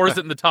 Pours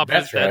it in the top of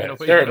his head.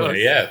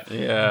 Certainly,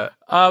 yeah.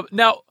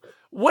 Now,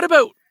 what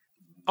about?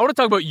 I want to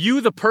talk about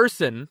you, the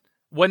person,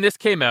 when this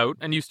came out,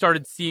 and you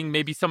started seeing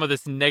maybe some of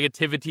this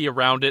negativity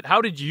around it. How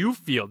did you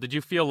feel? Did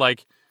you feel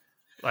like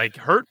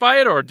hurt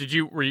by it, or did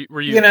you were you?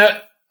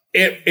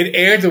 It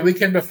aired the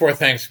weekend before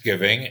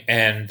Thanksgiving,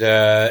 and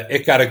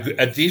it got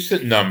a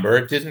decent number.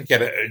 It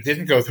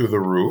didn't go through the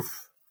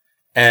roof,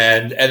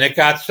 and it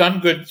got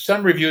some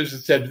reviews that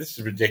said this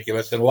is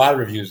ridiculous, and a lot of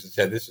reviews that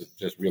said this is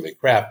just really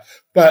crap.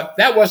 But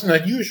that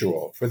wasn't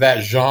unusual for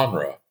that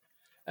genre.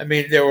 I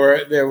mean, there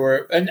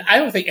were, and I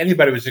don't think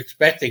anybody was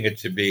expecting it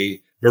to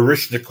be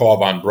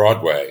Baryshnikov on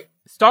Broadway.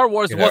 Star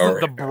Wars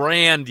wasn't the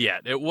brand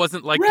yet. It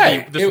wasn't like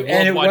this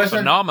worldwide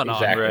phenomenon.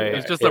 Exactly It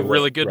was just a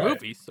really good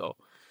movie. So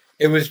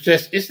it was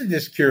just, isn't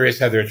this curious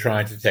how they're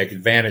trying to take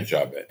advantage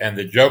of it? And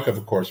the joke,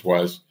 of course,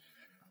 was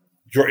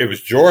it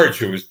was George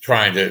who was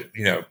trying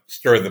to,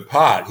 stir the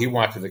pot. He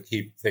wanted to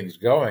keep things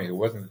going. It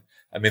wasn't.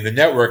 I mean, the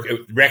network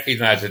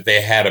recognized that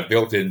they had a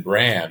built-in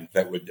brand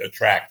that would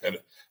attract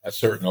a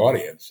certain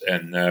audience,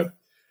 and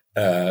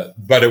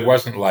but it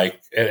wasn't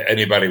like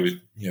anybody was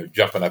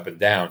jumping up and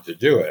down to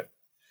do it.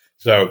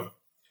 So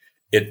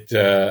it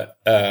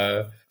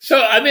so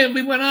I mean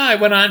we went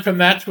on from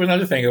that to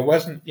another thing. It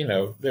wasn't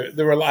there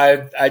were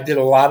I did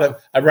a lot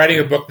of. I'm writing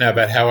a book now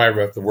about how I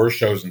wrote the worst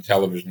shows in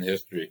television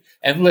history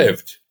and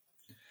lived.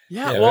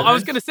 Yeah, well, I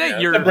was going to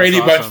say you're the Brady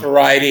Bunch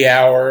Variety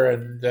Hour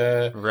and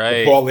the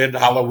Paul Lynde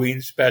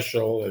Halloween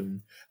special,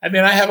 and I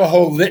mean I have a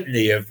whole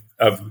litany of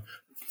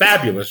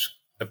pabulous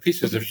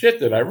pieces of shit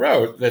that I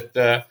wrote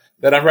that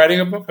I'm writing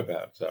a book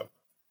about. So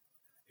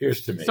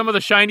Here's to me. Some of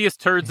the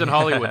shiniest turds in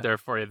Hollywood there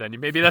for you. Then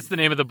maybe that's the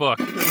name of the book.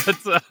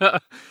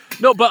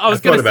 No, but I was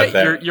going to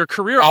say your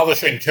career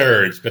polishing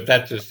turds, but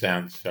that just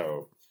sounds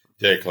so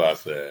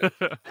déclassé.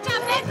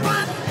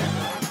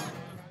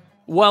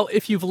 Well,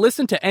 if you've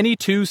listened to any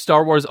 2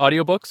 Star Wars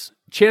audiobooks,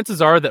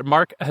 chances are that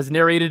Mark has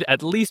narrated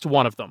at least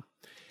one of them.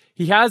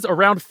 He has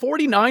around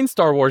 49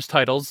 Star Wars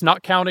titles,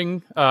 not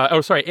counting,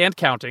 and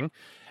counting,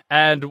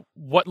 and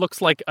what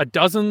looks like a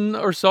dozen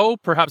or so,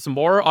 perhaps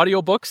more,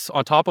 audiobooks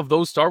on top of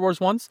those Star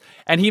Wars ones.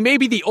 And he may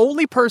be the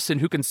only person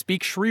who can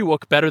speak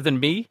Shriwook better than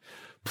me.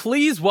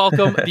 Please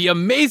welcome the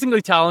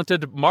amazingly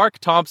talented Mark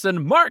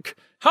Thompson. Mark,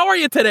 how are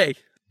you today?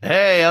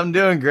 Hey, I'm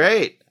doing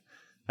great.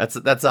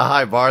 That's a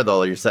high bar,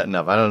 though, you're setting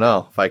up. I don't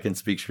know if I can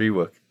speak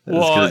Shriwook.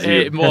 Well,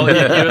 you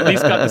at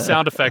least got the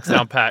sound effects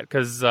down pat,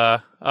 because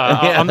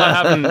I'm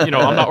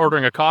not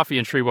ordering a coffee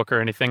in Shriwook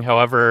or anything.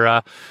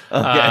 However,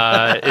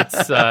 I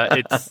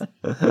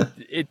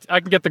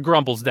can get the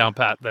grumbles down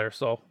pat there.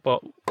 So,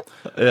 but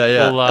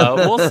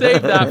we'll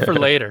save that for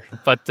later.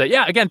 But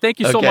again,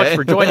 thank you so much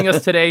for joining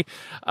us today.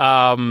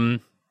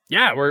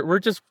 We're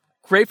just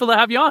grateful to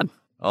have you on.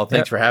 Oh,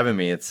 thanks for having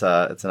me. It's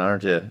an honor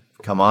to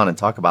come on and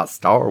talk about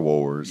Star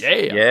Wars.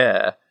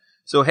 Yeah.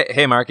 So,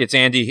 hey, Mark, it's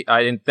Andy.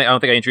 I don't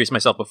think I introduced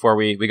myself before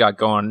we got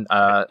going.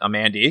 I'm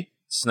Andy.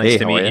 It's nice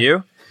to meet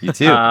you. You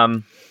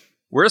too.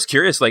 We're just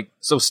curious,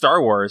 so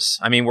Star Wars.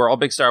 I mean, we're all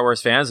big Star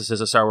Wars fans. This is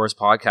a Star Wars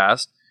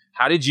podcast.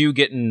 How did you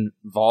get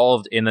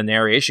involved in the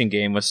narration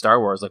game with Star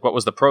Wars? What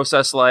was the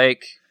process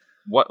like?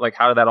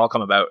 How did that all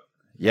come about?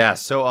 Yeah,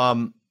 so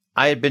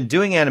I had been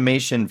doing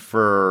animation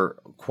for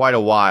quite a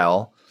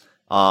while,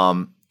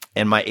 and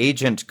my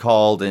agent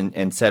called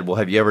and said, well,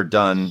 have you ever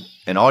done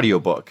an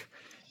audiobook?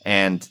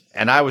 And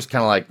I was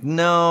kind of like,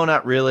 no,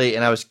 not really.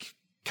 And I was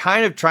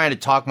kind of trying to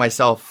talk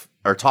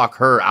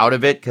her out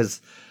of it,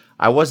 because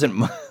I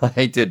wasn't, I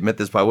hate to admit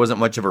this, but I wasn't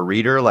much of a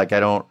reader. I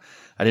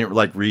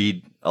didn't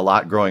read a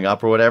lot growing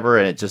up or whatever.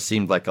 And it just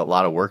seemed like a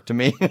lot of work to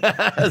me.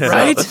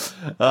 Right.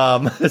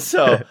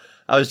 So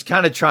I was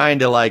kind of trying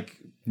to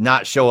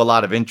not show a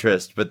lot of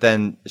interest, but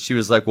then she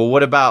was like, well,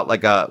 what about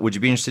would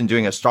you be interested in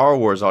doing a Star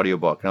Wars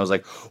audiobook? And I was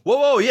like,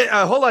 whoa,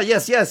 yeah, hold on.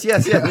 Yes.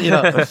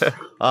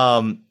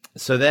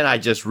 So then I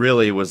just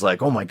really was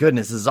like, oh my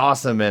goodness, this is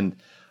awesome. And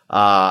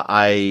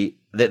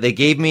they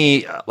gave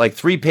me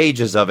 3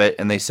 pages of it,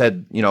 and they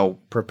said,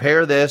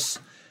 prepare this,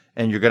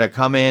 and you're going to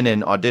come in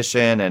and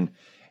audition.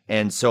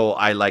 And so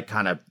I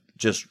kind of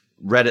just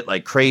read it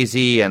like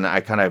crazy, and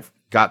I kind of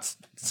got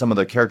some of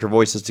the character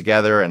voices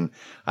together, and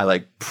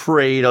I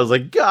prayed. I was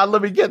like, God,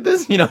 let me get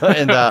this,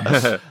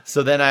 and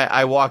so then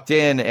I walked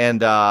in,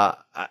 and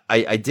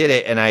I did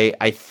it. And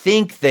I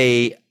think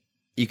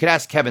you could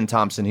ask Kevin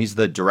Thompson. He's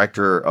the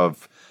director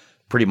of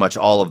pretty much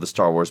all of the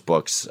Star Wars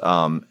books.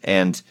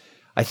 And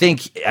I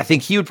think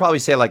he would probably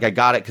say I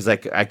got it because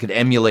I could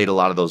emulate a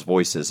lot of those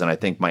voices. And I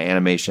think my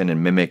animation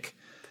and mimic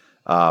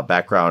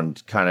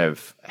background kind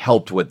of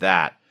helped with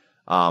that.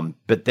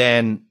 But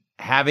then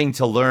having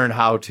to learn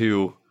how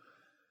to,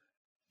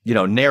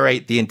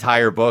 narrate the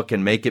entire book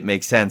and make it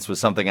make sense was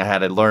something I had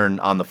to learn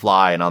on the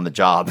fly and on the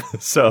job.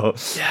 So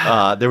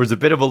there was a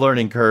bit of a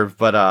learning curve,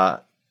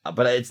 but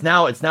it's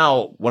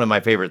now one of my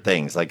favorite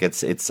things. I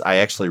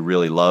actually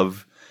really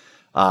love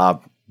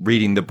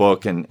reading the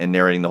book and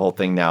narrating the whole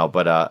thing now.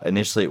 But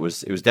initially it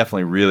was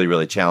definitely really,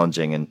 really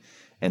challenging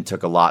and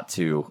took a lot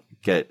to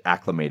get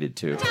acclimated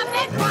to.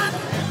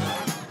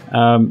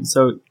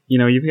 So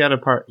you've had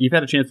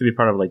a chance to be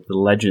part of the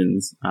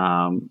Legends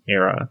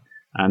era,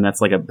 and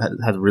that's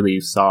has a really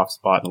soft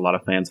spot in a lot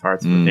of fans'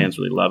 hearts. The fans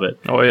really love it.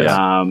 Oh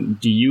yeah.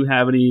 Do you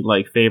have any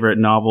favorite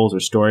novels or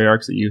story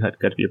arcs that you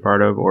got to be a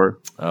part of, or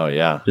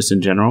just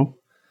in general?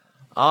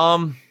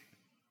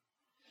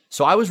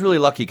 So I was really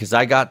lucky because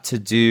I got to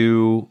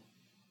do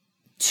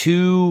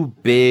 2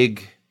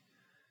 big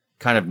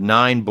kind of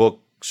 9-book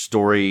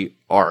story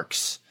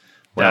arcs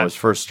when I was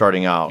first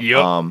starting out.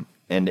 Yep.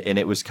 And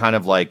it was kind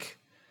of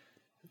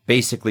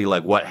basically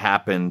what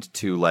happened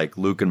to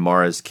Luke and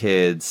Mara's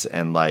kids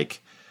and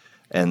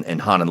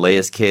and Han and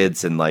Leia's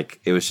kids, and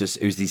it was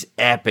these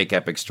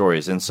epic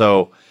stories. And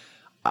so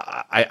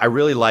I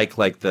really like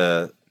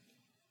I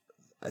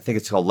think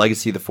it's called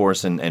Legacy of the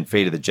Force and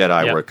Fate of the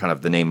Jedi were kind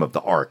of the name of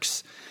the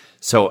arcs.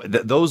 So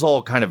those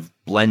all kind of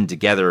blend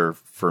together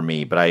for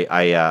me. But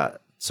I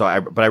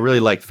really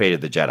liked Fate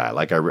of the Jedi.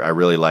 I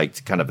really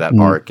liked kind of that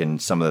arc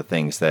and some of the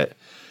things that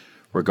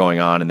were going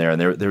on in there. And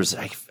there's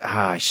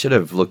I should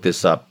have looked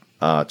this up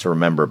to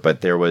remember,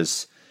 but there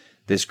was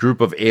this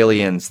group of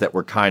aliens that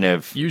were kind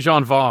of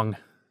Yuuzhan Vong.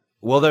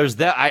 Well, there's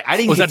that. I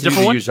didn't get to do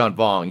Yuuzhan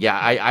Vong. Yeah,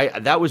 I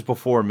that was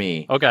before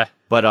me. Okay,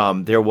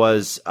 but there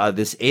was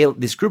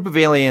this group of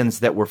aliens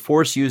that were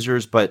Force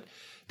users, but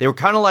they were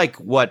kind of like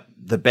what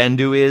the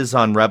Bendu is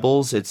on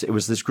Rebels. It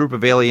was this group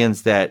of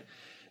aliens that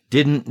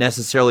didn't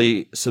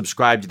necessarily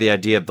subscribe to the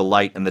idea of the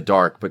light and the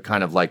dark, but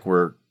kind of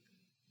were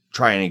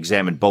trying to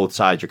examine both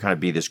sides, or kind of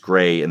be this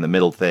gray in the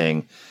middle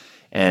thing.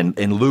 And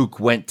Luke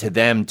went to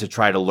them to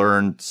try to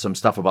learn some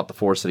stuff about the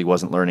Force that he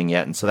wasn't learning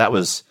yet. And so that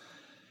was,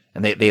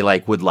 and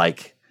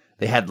they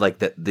they had like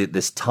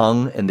this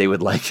tongue, and they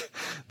would like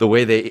the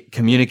way they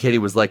communicated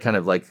was like kind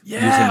of like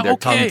using their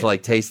tongue to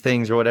like taste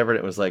things or whatever. And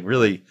it was like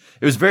really,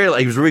 it was very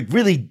like, it was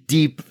really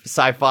deep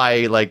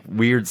sci-fi, like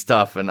weird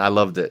stuff. And I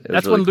loved it.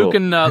 That's really when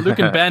cool. Luke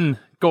and Ben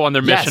go on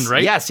their mission,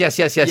 right? Yes.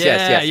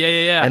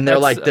 Yeah. And they're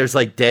like, there's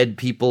like dead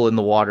people in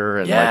the water,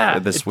 and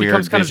like this weird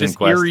becomes kind of vision this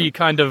quest. eerie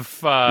kind of.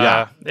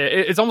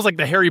 It's almost like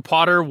the Harry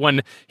Potter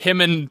when him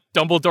and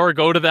Dumbledore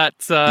go to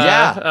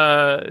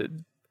that.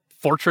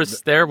 Fortress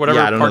there, whatever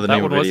I don't know part the that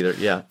name one of it was. either.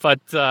 Yeah, but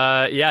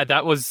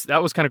that was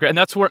kind of great, and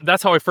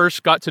that's how I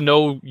first got to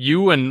know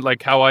you, and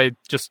like how I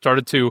just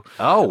started to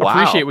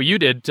appreciate what you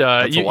did.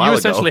 You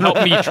essentially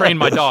helped me train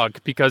my dog,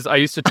 because I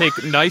used to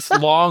take nice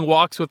long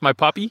walks with my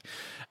puppy,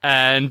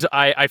 and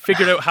I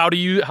figured out how to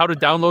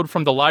download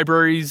from the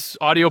library's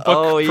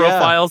audiobook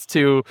profiles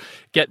to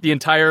get the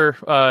entire.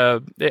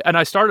 And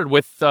I started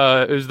with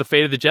it was the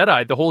Fate of the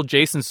Jedi, the whole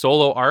Jason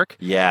Solo arc,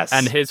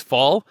 and his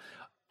fall,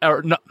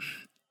 or no.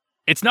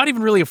 It's not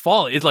even really a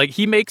fall. It's like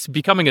he makes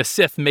becoming a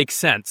Sith make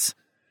sense,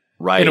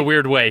 right? In a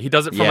weird way. He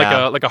does it from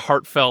like a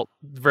heartfult,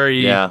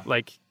 very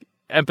like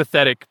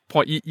empathetic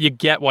point. You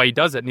get why he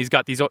does it, and he's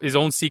got his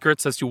own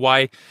secrets as to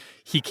why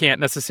he can't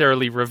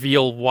necessarily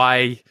reveal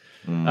why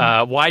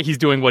he's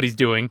doing what he's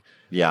doing.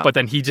 Yeah, but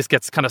then he just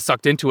gets kind of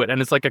sucked into it,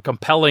 and it's like a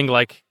compelling,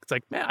 like it's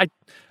like, man,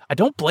 I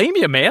don't blame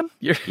you, man.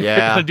 You're not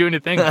gonna do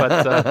anything,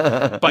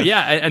 but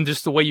yeah, and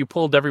just the way you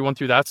pulled everyone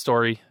through that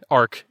story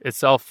arc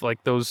itself,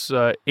 like those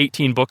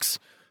 18 books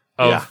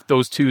of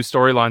those two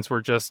storylines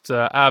were just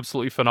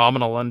absolutely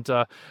phenomenal, and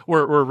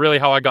were really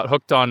how I got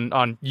hooked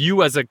on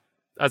you as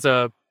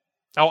a.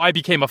 Oh, I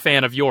became a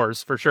fan of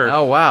yours for sure.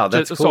 Oh wow,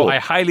 that's cool. So I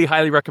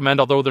highly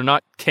recommend. Although they're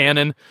not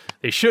canon,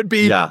 they should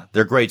be. Yeah,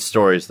 they're great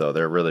stories though.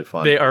 They're really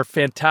fun. They are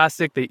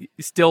fantastic. They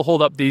still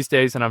hold up these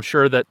days, and I'm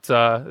sure that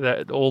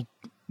that old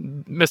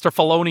Mr.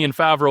 Filoni and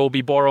Favreau will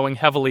be borrowing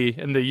heavily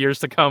in the years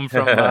to come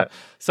from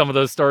some of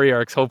those story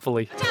arcs,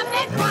 hopefully.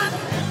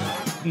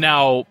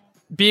 Now,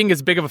 being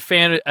as big of a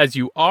fan as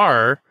you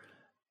are,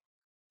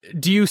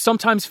 do you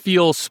sometimes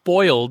feel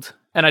spoiled?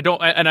 And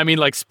I mean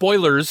like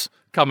spoilers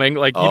coming,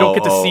 like you don't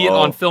get to see it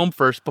on film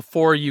first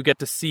before you get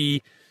to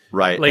see,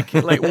 right? Like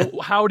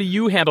how do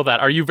you handle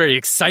that? Are you very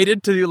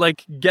excited to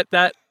like get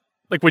that?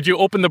 Like, would you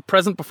open the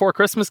present before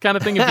Christmas kind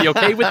of thing and be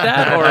okay with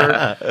that?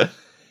 Or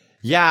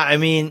yeah, I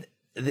mean,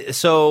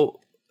 so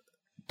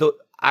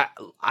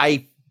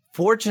I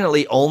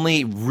fortunately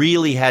only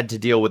really had to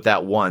deal with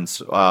that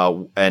once,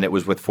 and it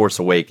was with Force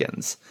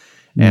Awakens,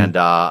 and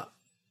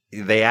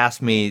they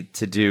asked me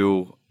to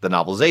do the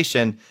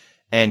novelization.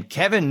 And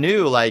Kevin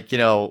knew, like, you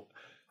know,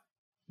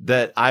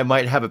 that I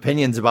might have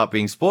opinions about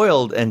being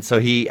spoiled. And so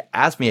he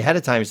asked me ahead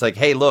of time. He's like,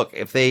 hey, look,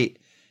 if they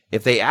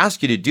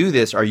ask you to do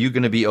this, are you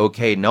going to be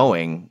okay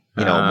knowing,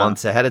 you know,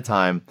 months ahead of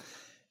time?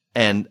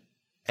 And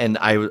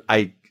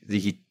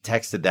he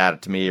texted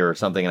that to me or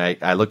something. And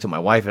I looked at my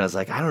wife and I was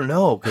like, I don't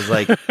know. Cause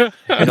like,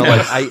 you know,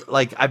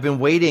 I've been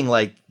waiting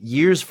like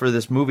years for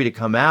this movie to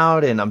come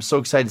out, and I'm so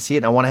excited to see it.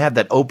 And I want to have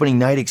that opening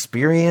night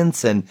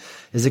experience. And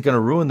is it going to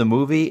ruin the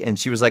movie? And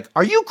she was like,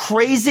 are you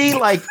crazy?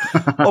 Like,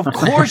 of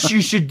course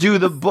you should do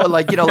the book.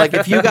 Like, you know, like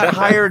if you got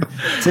hired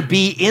to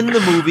be in the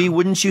movie,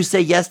 wouldn't you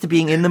say yes to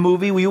being in the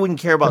movie? We wouldn't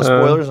care about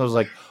spoilers. I was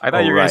like, I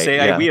thought you were going to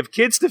say, we have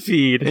kids to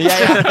feed.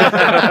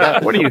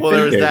 Yeah. What do you think? Well,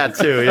 there was that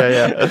too.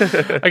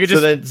 Yeah. I could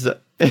just.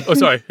 Oh,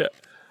 sorry. Yeah.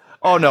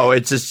 Oh no!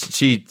 It's just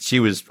she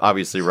was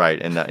obviously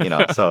right, and you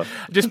know. So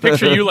just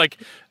picture you like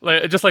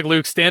just like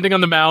Luke standing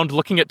on the mound,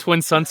 looking at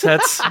twin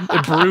sunsets,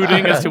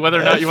 brooding as to whether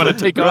or not you want to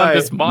take on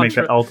this mantra. Make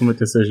that ultimate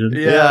decision.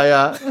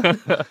 Yeah.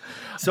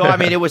 So I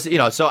mean, it was, you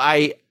know. So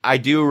I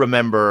do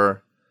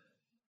remember,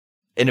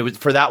 and it was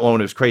for that one.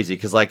 It was crazy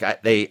because like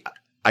I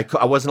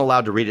wasn't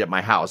allowed to read it at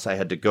my house. I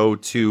had to go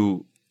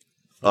to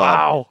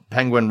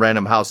Penguin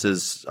Random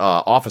House's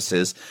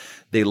offices.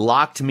 They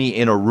locked me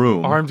in a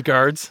room. Armed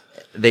guards.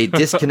 They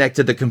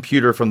disconnected the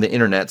computer from the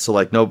internet, so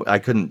like I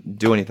couldn't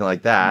do anything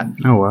like that.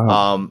 Oh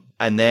wow!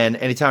 And then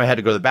anytime I had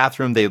to go to the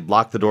bathroom, they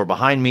locked the door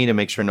behind me to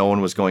make sure no one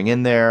was going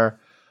in there.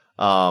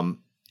 And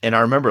I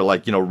remember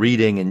like, you know,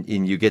 reading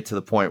and you get to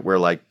the point where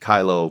like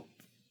Kylo,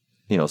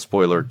 you know,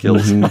 spoiler,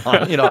 kills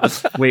Han, you know.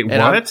 Wait,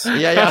 and what?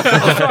 Yeah.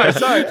 Oh,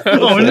 sorry.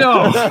 Oh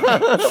no!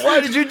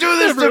 Why did you do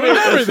this to me?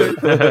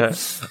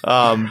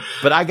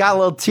 But I got a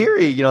little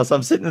teary, you know. So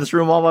I'm sitting in this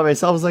room all by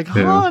myself. I was like,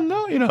 Han,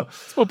 no, you know,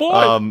 it's my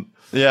boy.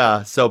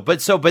 Yeah.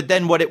 But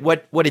then what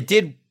it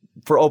did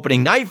for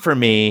opening night for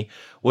me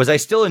was I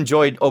still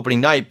enjoyed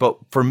opening night, but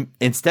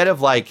instead of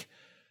like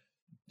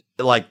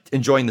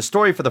enjoying the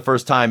story for the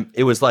first time,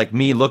 it was like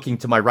me looking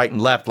to my right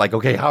and left, like,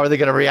 okay, how are they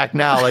going to react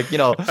now? Like, you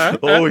know,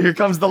 oh, here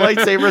comes the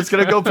lightsaber. It's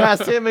going to go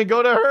past him and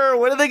go to her.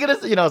 What are they going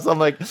to, you know? So I'm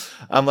like,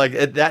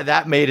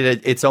 that made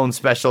it its own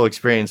special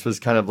experience. Was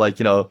kind of like,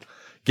 you know,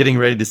 getting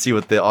ready to see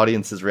what the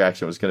audience's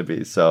reaction was going to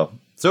be. So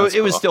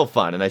it was still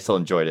fun, and I still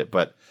enjoyed it.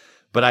 But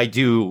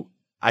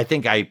I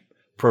think I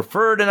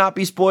prefer to not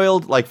be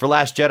spoiled. Like for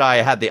Last Jedi, I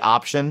had the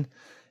option,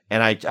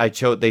 and I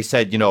chose. They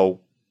said, you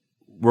know,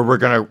 we're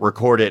going to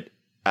record it.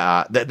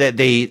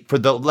 They for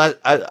the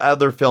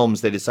other films,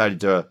 they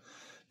decided to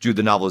do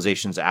the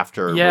novelizations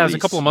after. Yeah, it was a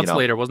release, couple of months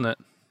later, wasn't it?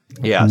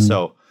 Yeah.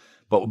 So,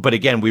 but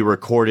again, we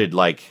recorded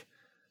like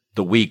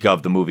the week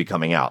of the movie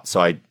coming out.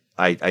 So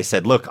I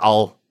said, look,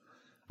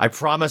 I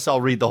promise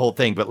I'll read the whole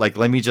thing, but like,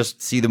 let me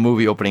just see the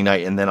movie opening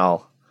night and then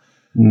I'll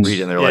read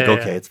it. And they're like,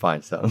 okay, it's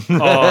fine. So,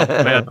 oh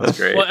man, that's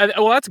great.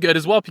 Well, that's good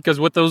as well, because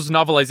with those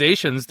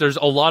novelizations, there's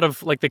a lot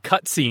of like the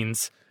cut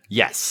scenes.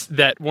 Yes.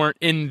 That weren't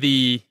in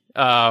the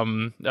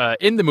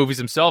movies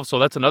themselves. So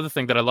that's another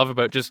thing that I love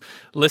about just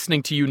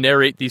listening to you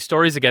narrate these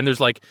stories again. There's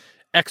like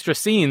extra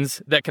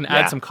scenes that can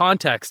add some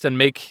context and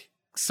make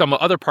some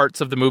other parts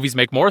of the movies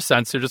make more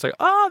sense. They're just like,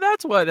 oh,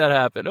 that's why that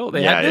happened. Oh,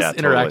 they had this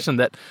interaction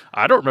that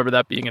I don't remember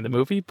that being in the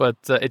movie, but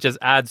it just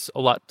adds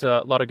a lot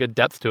of good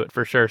depth to it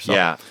for sure. So.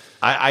 Yeah,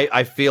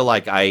 I feel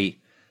like I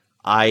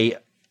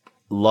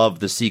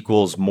love the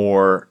sequels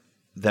more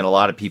than a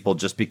lot of people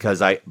just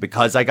because I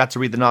got to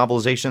read the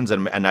novelizations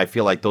and I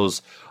feel like a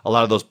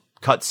lot of those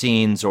cut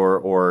scenes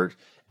or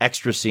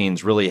extra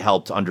scenes really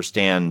helped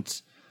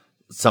understand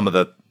some of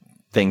the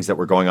things that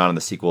were going on in the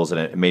sequels, and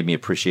it made me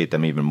appreciate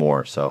them even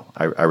more. So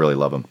I really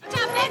love them.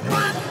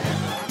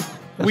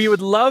 We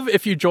would love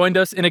if you joined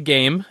us in a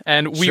game,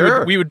 and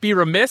we would be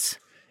remiss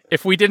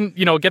if we didn't,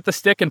 get the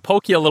stick and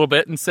poke you a little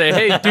bit and say,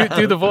 "Hey,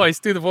 do the voice,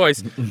 do the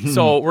voice."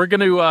 So we're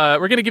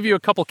gonna give you a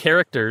couple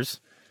characters.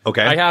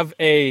 Okay. I have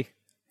a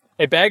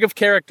bag of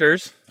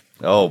characters.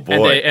 Oh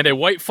boy! And a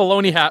white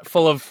Filoni hat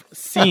full of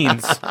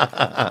scenes.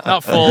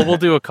 Not full. We'll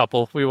do a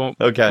couple. We won't.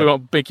 Okay. We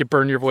won't make you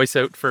burn your voice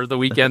out for the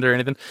weekend or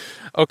anything.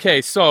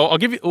 Okay. So I'll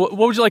give you. What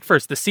would you like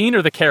first, the scene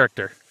or the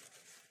character?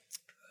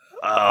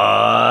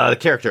 The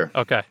character.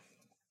 Okay.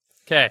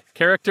 Okay.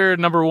 Character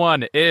number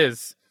 1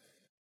 is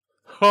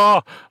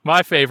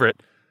my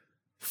favorite,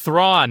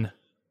 Thrawn.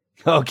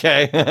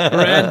 Okay.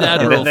 Grand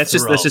Admiral. That's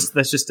just a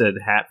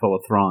hat full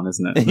of Thrawn,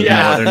 isn't it?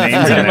 Yeah. Other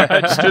names in it.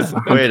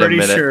 Wait a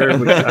minute. Sure. I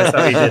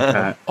thought he did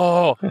that.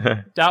 Oh,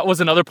 that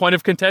was another point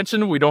of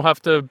contention. We don't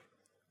have to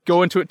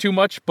go into it too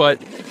much, but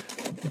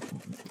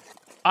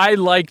I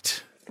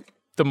liked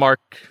the Mark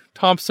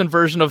Thompson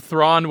version of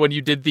Thrawn when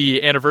you did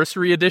the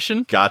anniversary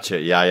edition.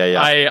 Gotcha. Yeah.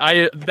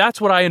 I that's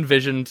what I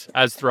envisioned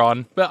as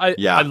Thrawn. But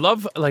I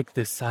love like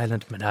this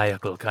silent,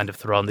 maniacal kind of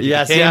Thrawn that he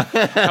became. Yeah.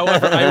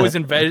 However, I always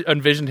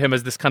envisioned him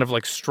as this kind of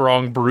like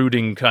strong,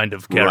 brooding kind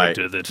of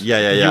character that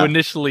you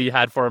initially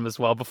had for him as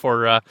well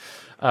before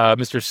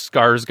Mr.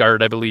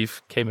 Skarsgård, I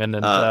believe, came in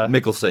and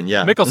Mikkelsen.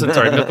 Yeah. Mikkelsen.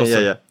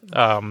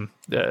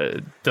 Yeah.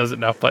 Does it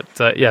now, but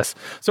yes.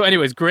 So,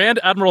 anyways, Grand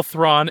Admiral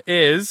Thrawn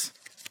is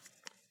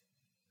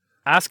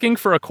asking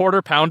for a quarter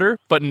pounder,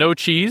 but no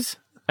cheese,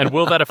 and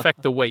will that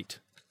affect the weight?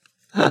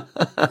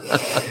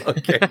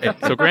 Okay.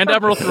 So Grand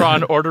Admiral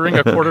Thrawn ordering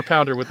a quarter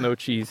pounder with no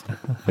cheese.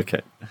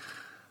 Okay.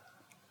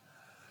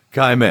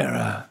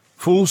 Chimera,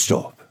 full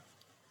stop.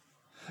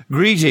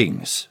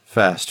 Greetings,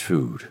 fast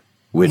food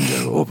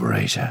window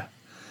operator.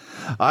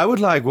 I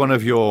would like one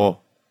of your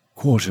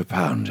quarter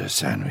pounder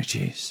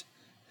sandwiches.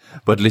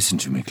 But listen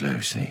to me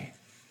closely.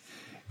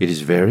 It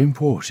is very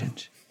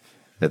important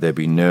that there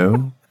be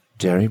no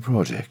dairy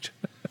product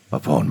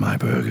upon my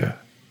burger.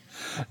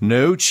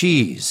 No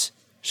cheese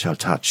shall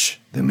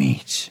touch the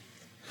meat.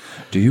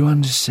 Do you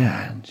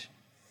understand?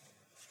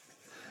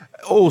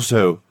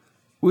 Also,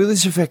 will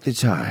this affect the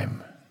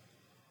time?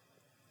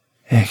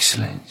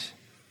 Excellent.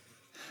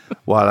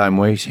 While I'm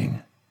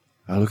waiting,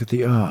 I'll look at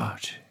the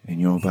art in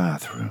your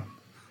bathroom.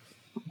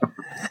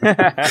 Wow.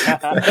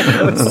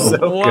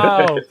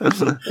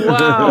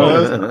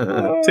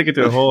 Take it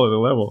to a whole other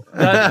level.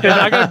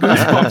 I got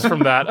goosebumps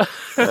from that.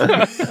 Can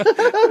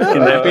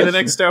that be the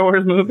next Star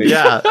Wars movie?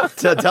 Yeah.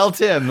 Tell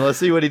Tim. Let's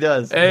see what he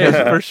does. Hey,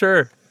 for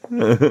sure.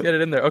 Get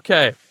it in there.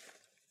 Okay.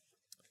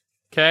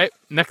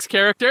 Next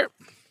character.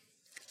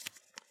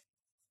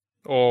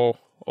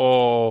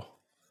 Oh.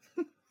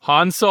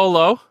 Han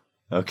Solo.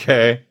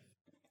 Okay.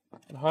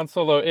 Han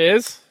Solo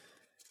is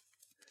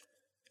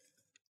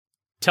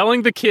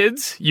telling the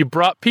kids you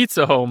brought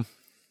pizza home.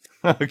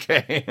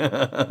 Okay.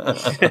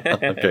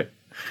 Okay.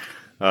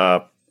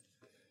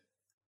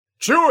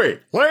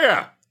 Chewie,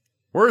 Leia,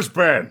 where's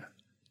Ben?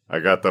 I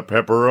got the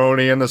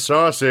pepperoni and the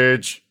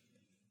sausage.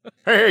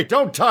 Hey,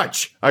 don't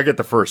touch. I get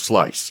the first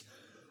slice.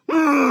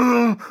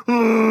 Laugh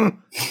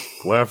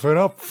it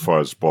up,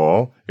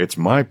 fuzzball. It's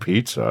my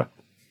pizza.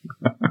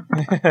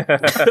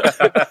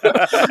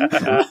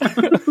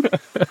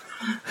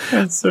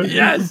 That's so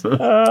yes.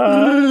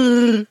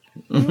 I'm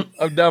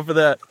down for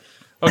that.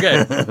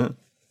 Okay.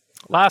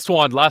 Last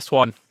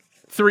one.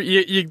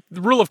 3.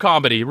 Rule of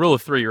comedy, rule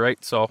of 3,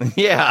 right? So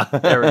yeah.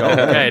 There we go.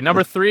 Okay,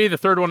 number 3, the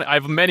third one. I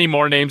have many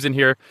more names in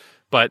here,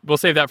 but we'll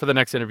save that for the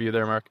next interview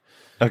there, Mark.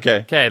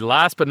 Okay.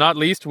 Last but not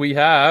least, we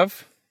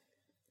have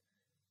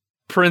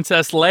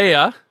Princess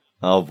Leia.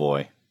 Oh,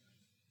 boy.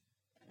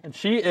 And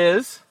she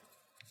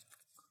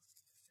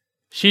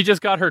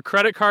just got her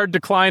credit card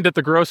declined at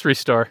the grocery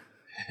store.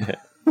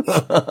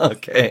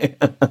 Okay.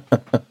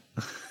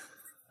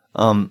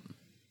 I'm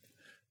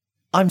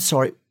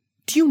sorry.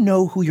 Do you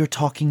know who you're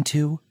talking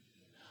to?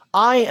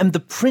 I am the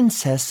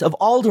Princess of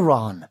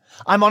Alderaan.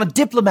 I'm on a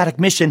diplomatic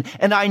mission,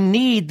 and I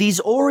need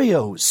these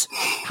Oreos.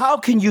 How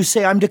can you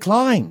say I'm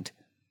declined?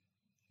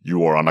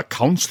 You are on a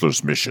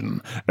counselor's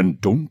mission,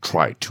 and don't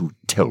try to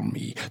tell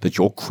me that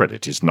your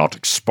credit is not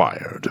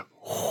expired.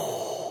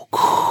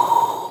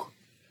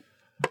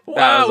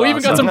 Wow, we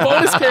even got some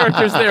bonus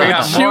characters there. We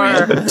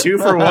got more. 2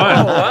 for 1.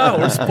 Oh, wow,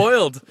 we're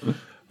spoiled.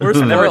 We're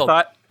I never spoiled.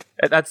 thought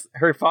that's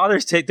her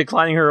father's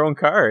declining her own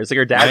car. It's like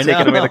her dad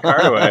taking away the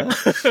car away.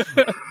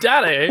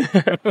 Daddy.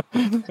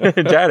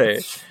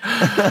 Daddy.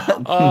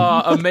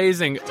 Oh,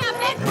 amazing.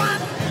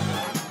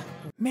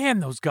 Man,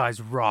 those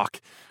guys rock.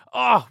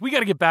 Oh, we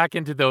got to get back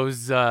into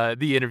those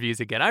the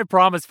interviews again. I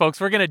promise, folks,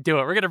 we're going to do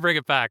it. We're going to bring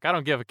it back. I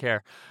don't give a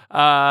care.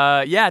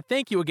 Yeah,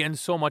 thank you again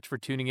so much for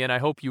tuning in. I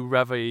hope you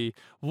have a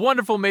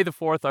wonderful May the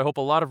 4th. I hope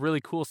a lot of really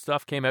cool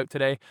stuff came out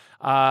today.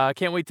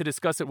 Can't wait to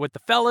discuss it with the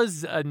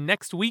fellas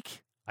next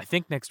week. I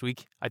think next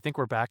week. I think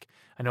we're back.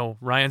 I know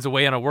Ryan's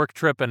away on a work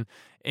trip, and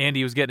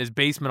Andy was getting his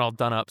basement all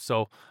done up.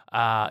 So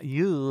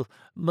you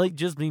might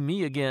just be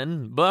me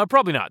again. But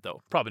probably not,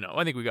 though. Probably not.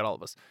 I think we got all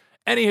of us.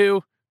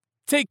 Anywho,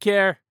 take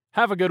care.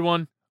 Have a good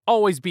one.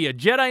 Always be a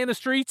Jedi in the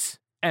streets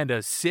and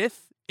a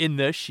Sith in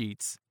the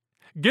sheets.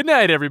 Good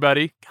night,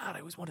 everybody. God, I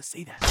always want to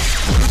say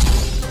that.